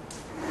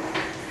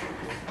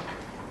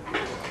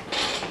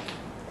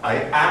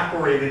 I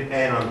operated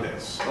n on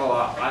this. Oh,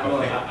 I know.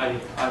 Okay.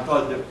 I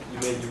thought that you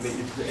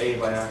put the A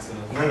by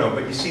accident. No,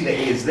 but you see the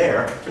A is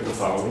there for the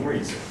following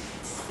reason.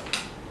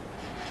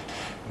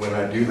 When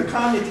I do the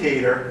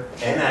commutator,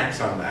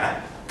 nx on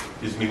that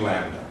gives me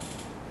lambda.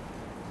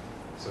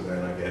 So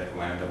then I get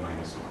lambda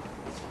minus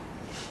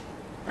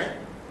 1. Right?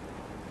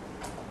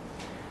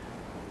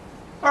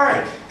 All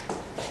right.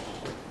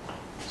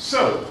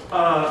 So,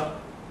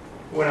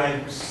 what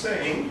I'm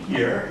saying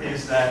here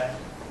is that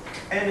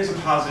n is a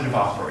positive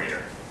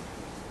operator.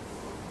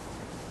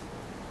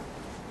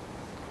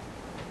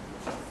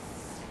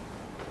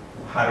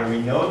 How do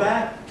we know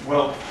that?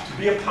 Well, to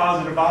be a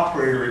positive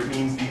operator, it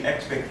means the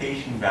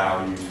expectation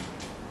value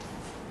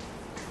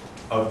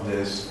of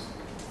this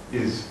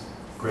is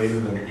greater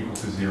than or equal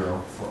to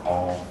 0 for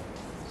all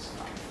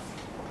stuff.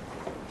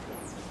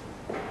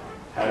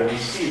 How do we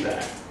see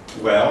that?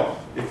 Well,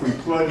 if we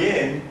plug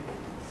in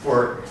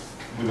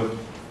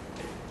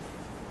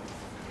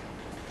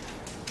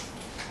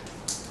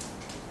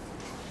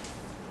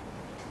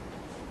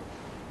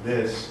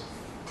this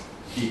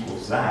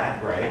equals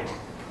that, right?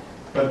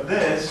 But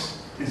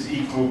this is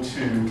equal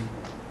to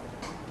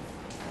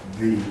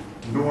the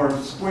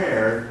norm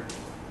squared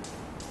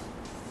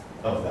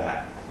of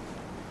that.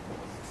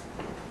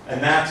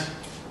 And that's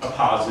a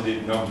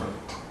positive number,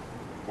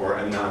 or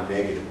a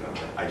non-negative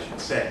number, I should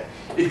say.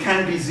 It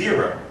can be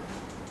 0.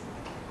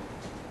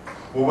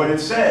 Well, what it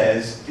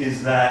says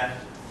is that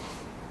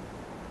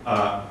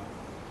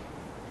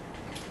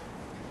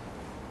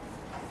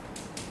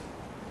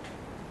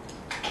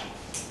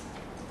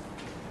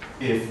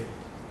if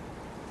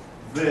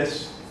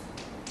this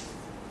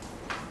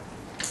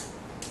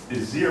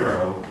is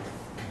 0,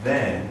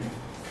 then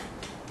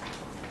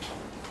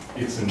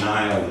it's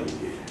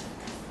annihilated.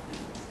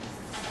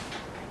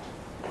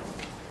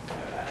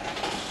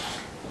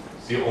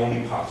 It's the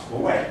only possible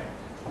way.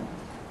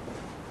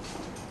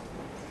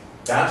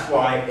 That's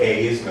why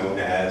A is known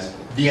as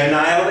the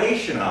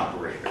annihilation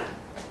operator.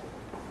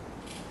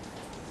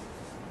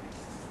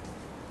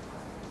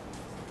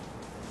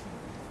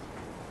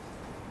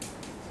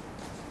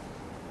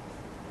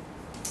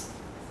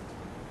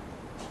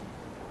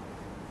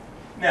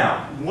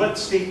 Now, what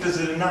state does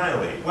it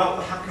annihilate?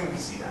 Well, how can we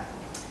see that?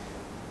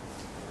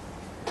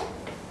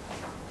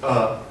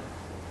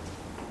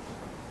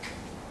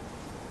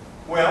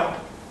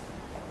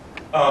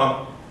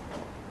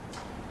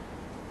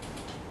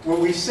 What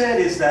we said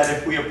is that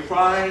if we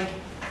apply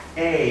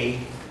A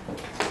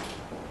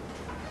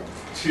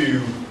to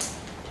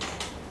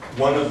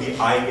one of the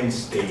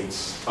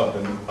eigenstates of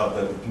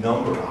the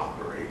number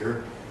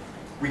operator,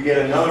 we get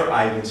another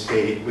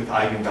eigenstate with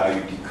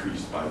eigenvalue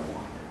decreased by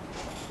 1.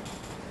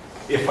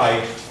 If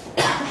I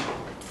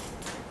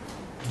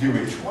do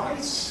it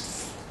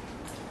twice,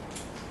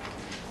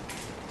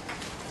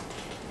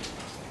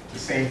 the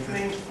same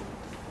thing,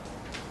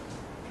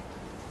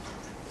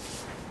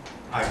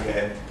 I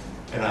get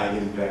an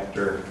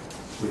eigenvector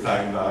with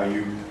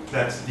eigenvalue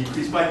that's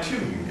decreased by 2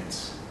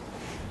 units.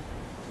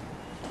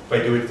 If I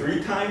do it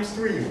 3 times,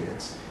 3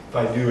 units. If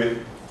I do it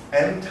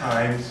n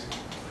times,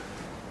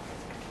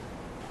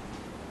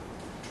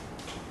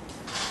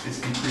 it's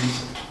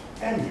decreased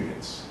n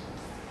units.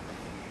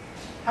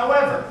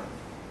 However,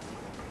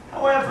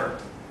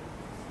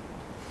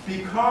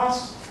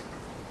 because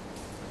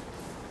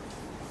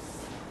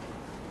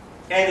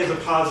n is a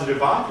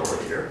positive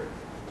operator,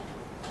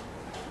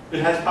 it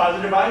has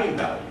positive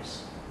eigenvalues.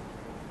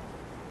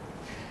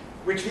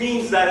 Which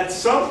means that at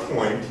some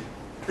point,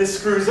 this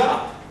screws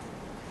up,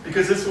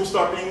 because this will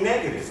start being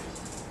negative.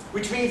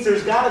 Which means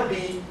there's got to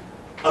be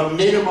a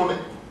minimum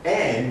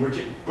n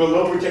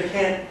below which I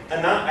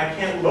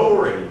can't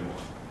lower anymore.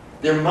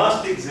 There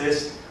must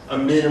exist a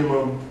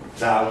minimum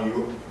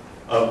value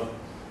of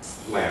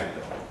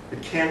lambda.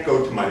 It can't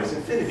go to minus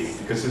infinity,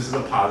 because this is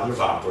a positive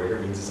operator,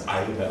 it means its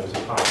eigenvalues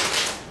are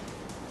positive.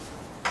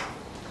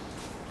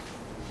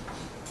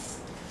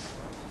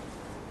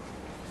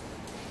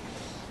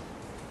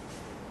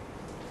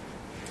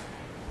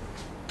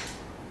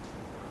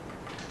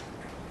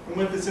 And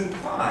what this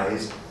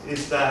implies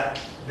is that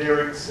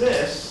there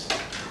exists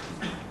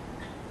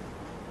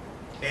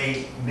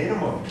a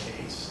minimum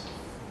case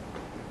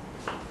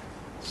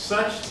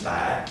such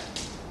that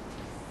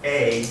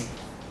A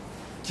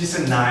just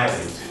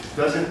annihilates it,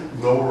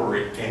 doesn't lower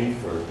it any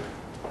further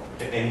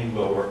to any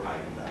lower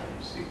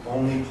eigenvalues. The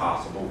only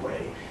possible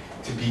way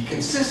to be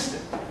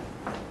consistent.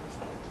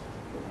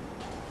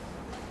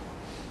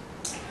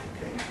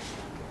 Okay.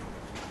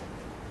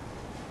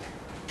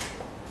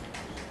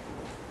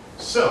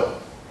 So,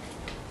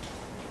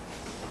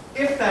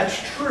 if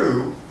that's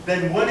true,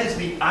 then what is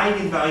the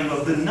eigenvalue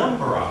of the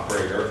number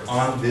operator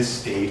on this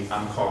state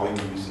I'm calling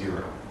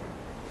U0?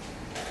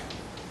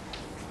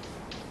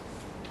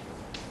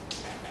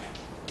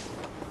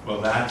 Well,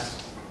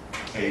 that's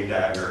A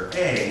dagger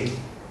A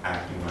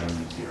acting on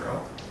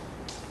U0.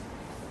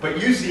 But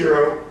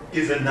U0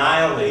 is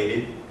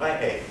annihilated by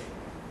A.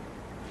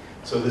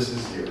 So this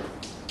is 0.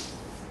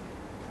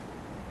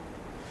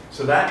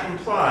 So that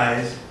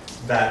implies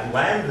that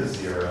lambda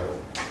 0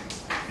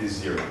 is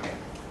 0.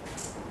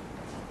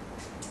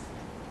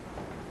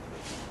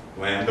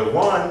 Lambda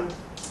 1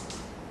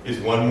 is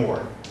 1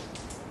 more.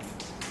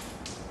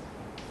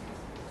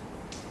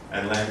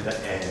 And lambda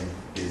n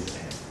is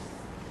n.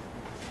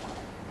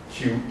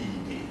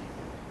 QED.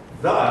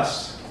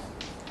 Thus,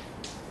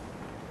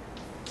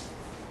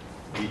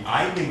 the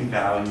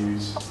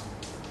eigenvalues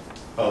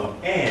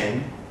of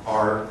n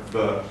are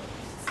the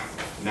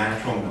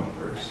natural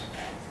numbers,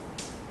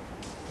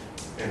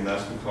 and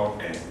thus we call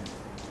n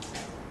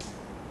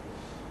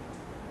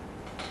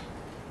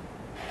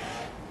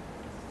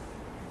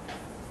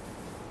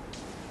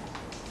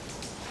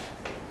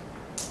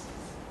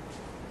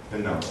the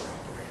number operator.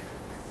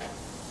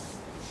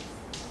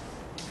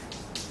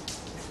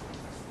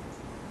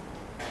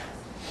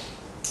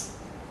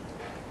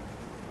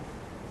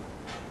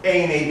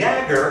 A and A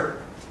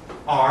dagger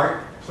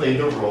play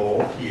the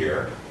role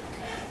here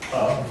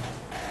of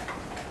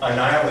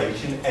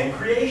annihilation and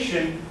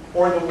creation,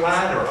 or the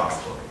ladder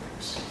operators.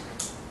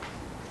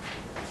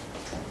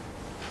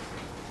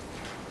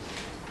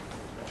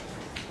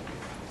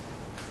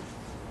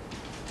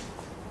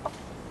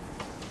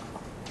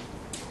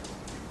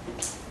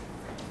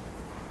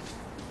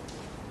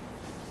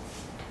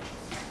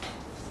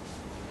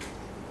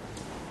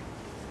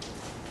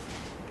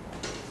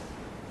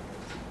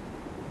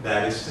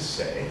 That is to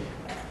say,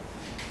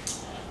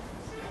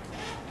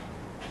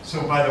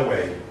 so by the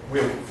way,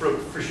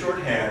 for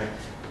shorthand,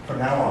 from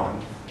now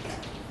on,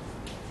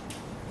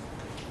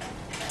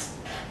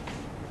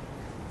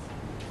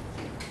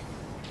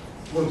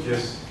 we'll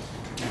just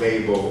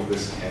label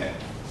this n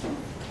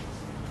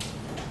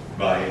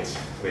by its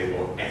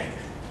label n.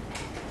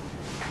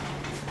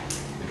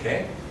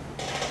 Okay?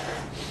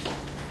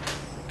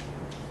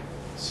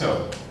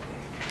 So,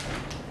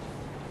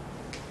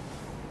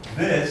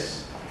 this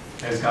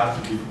has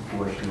got to be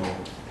proportional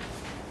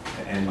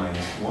to n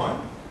minus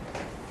 1.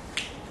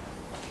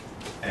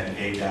 And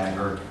A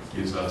dagger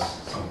gives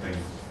us something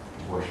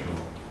proportional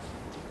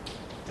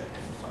to n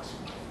plus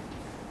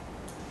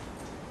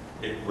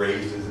 1. It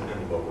raises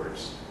and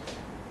lowers.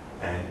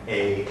 And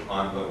A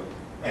on the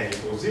n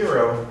equals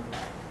 0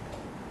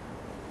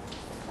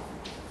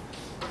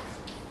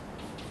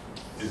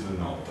 is the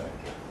null vector.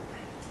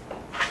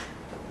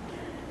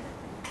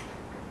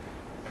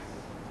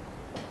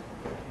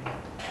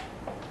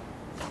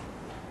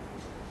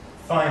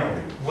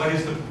 Finally, what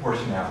is the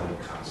proportionality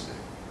constant?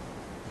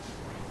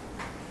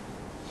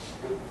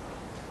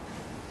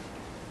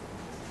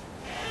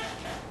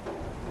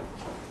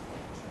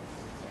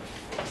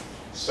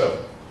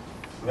 So,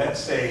 let's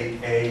say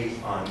A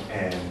on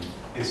n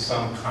is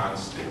some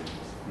constant.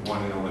 We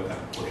want to know what that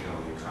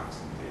proportionality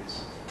constant is.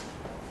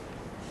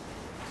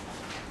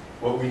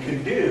 What we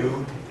can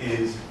do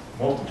is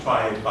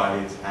multiply it by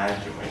its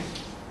adjoint.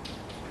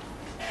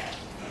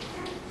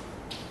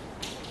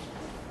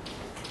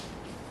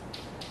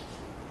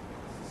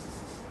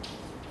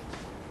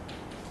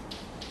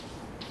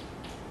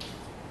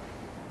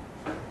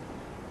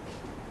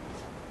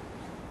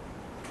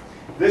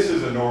 This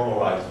is a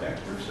normalized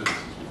vector, so this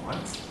is 1.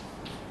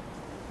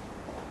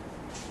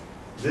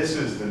 This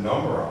is the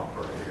number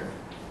operator.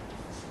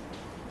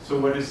 So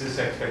what is this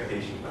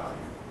expectation value?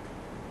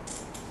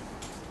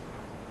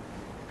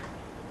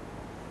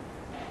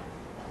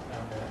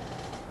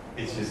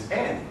 It's just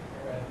n,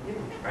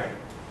 right?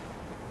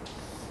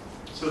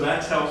 So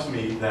that tells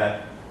me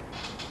that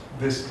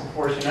this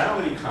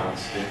proportionality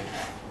constant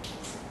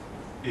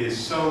is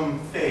some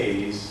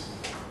phase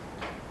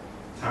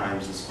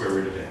times the square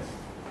root of n.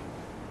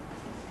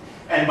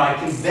 And by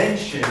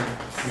convention,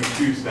 we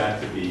choose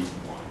that to be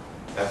 1.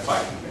 That's by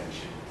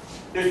convention.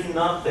 There's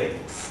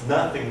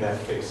nothing that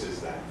fixes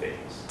that phase.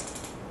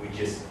 We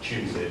just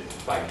choose it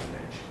by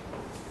convention.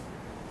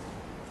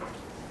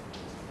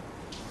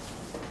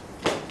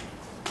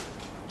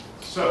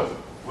 So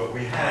what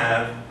we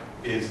have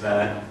is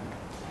that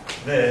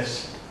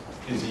this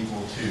is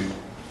equal to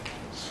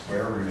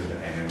square root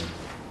of n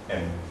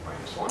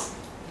minus 1.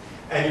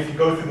 And if you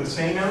go through the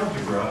same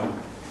algebra,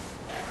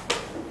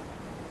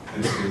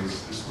 this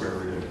is the square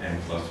root of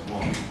n plus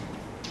 1.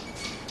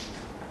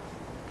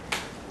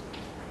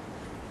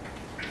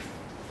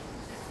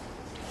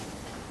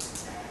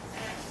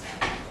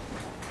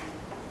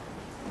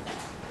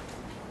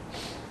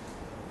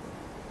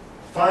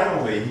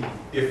 finally,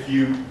 if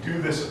you do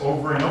this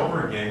over and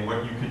over again,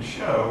 what you could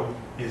show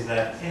is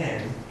that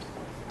n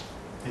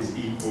is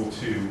equal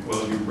to,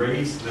 well, you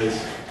raise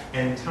this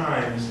n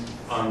times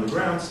on the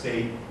ground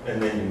state, and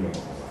then you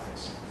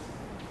normalize.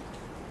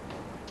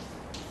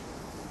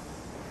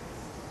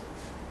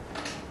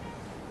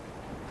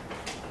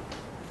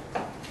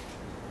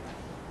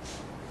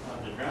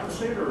 The ground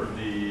state or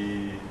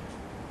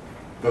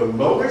The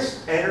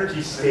lowest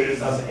energy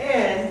state of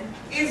n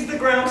is the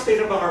ground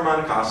state of a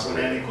harmonic when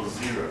oscillator. n equals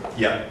 0?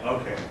 Yep.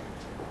 Okay.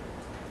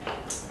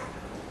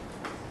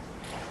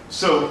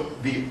 So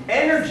the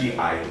energy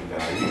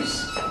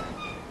eigenvalues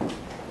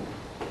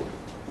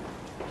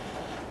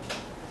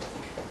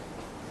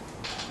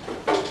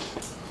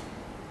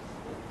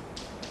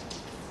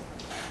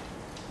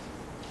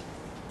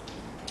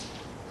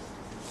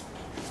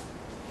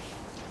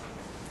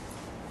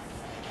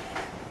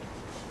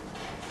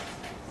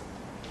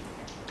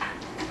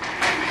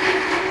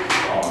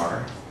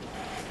are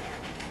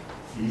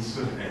E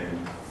sub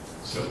n.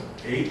 So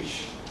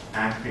H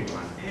acting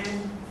on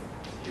n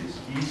is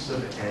E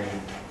sub n,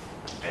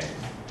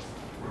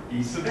 where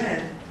E sub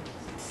n,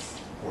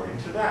 according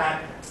to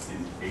that, is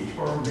h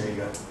bar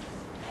omega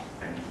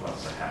n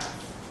plus a half.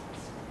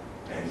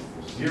 N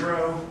equals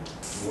 0,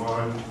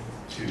 1,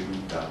 2,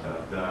 dot,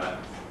 dot, dot,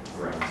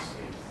 ground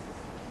state.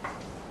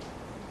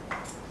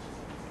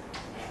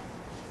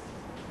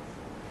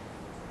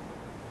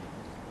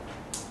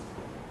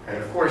 And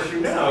of course,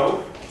 you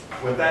know,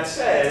 what that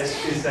says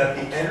is that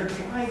the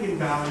energy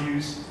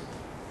eigenvalues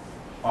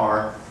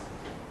are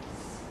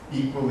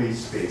equally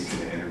spaced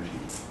in energy,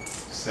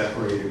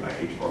 separated by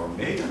h bar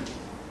omega.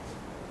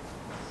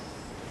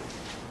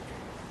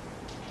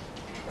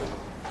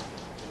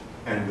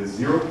 And the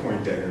 0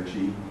 point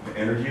energy, the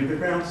energy of the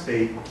ground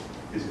state,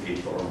 is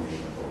h bar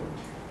omega over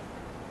 2.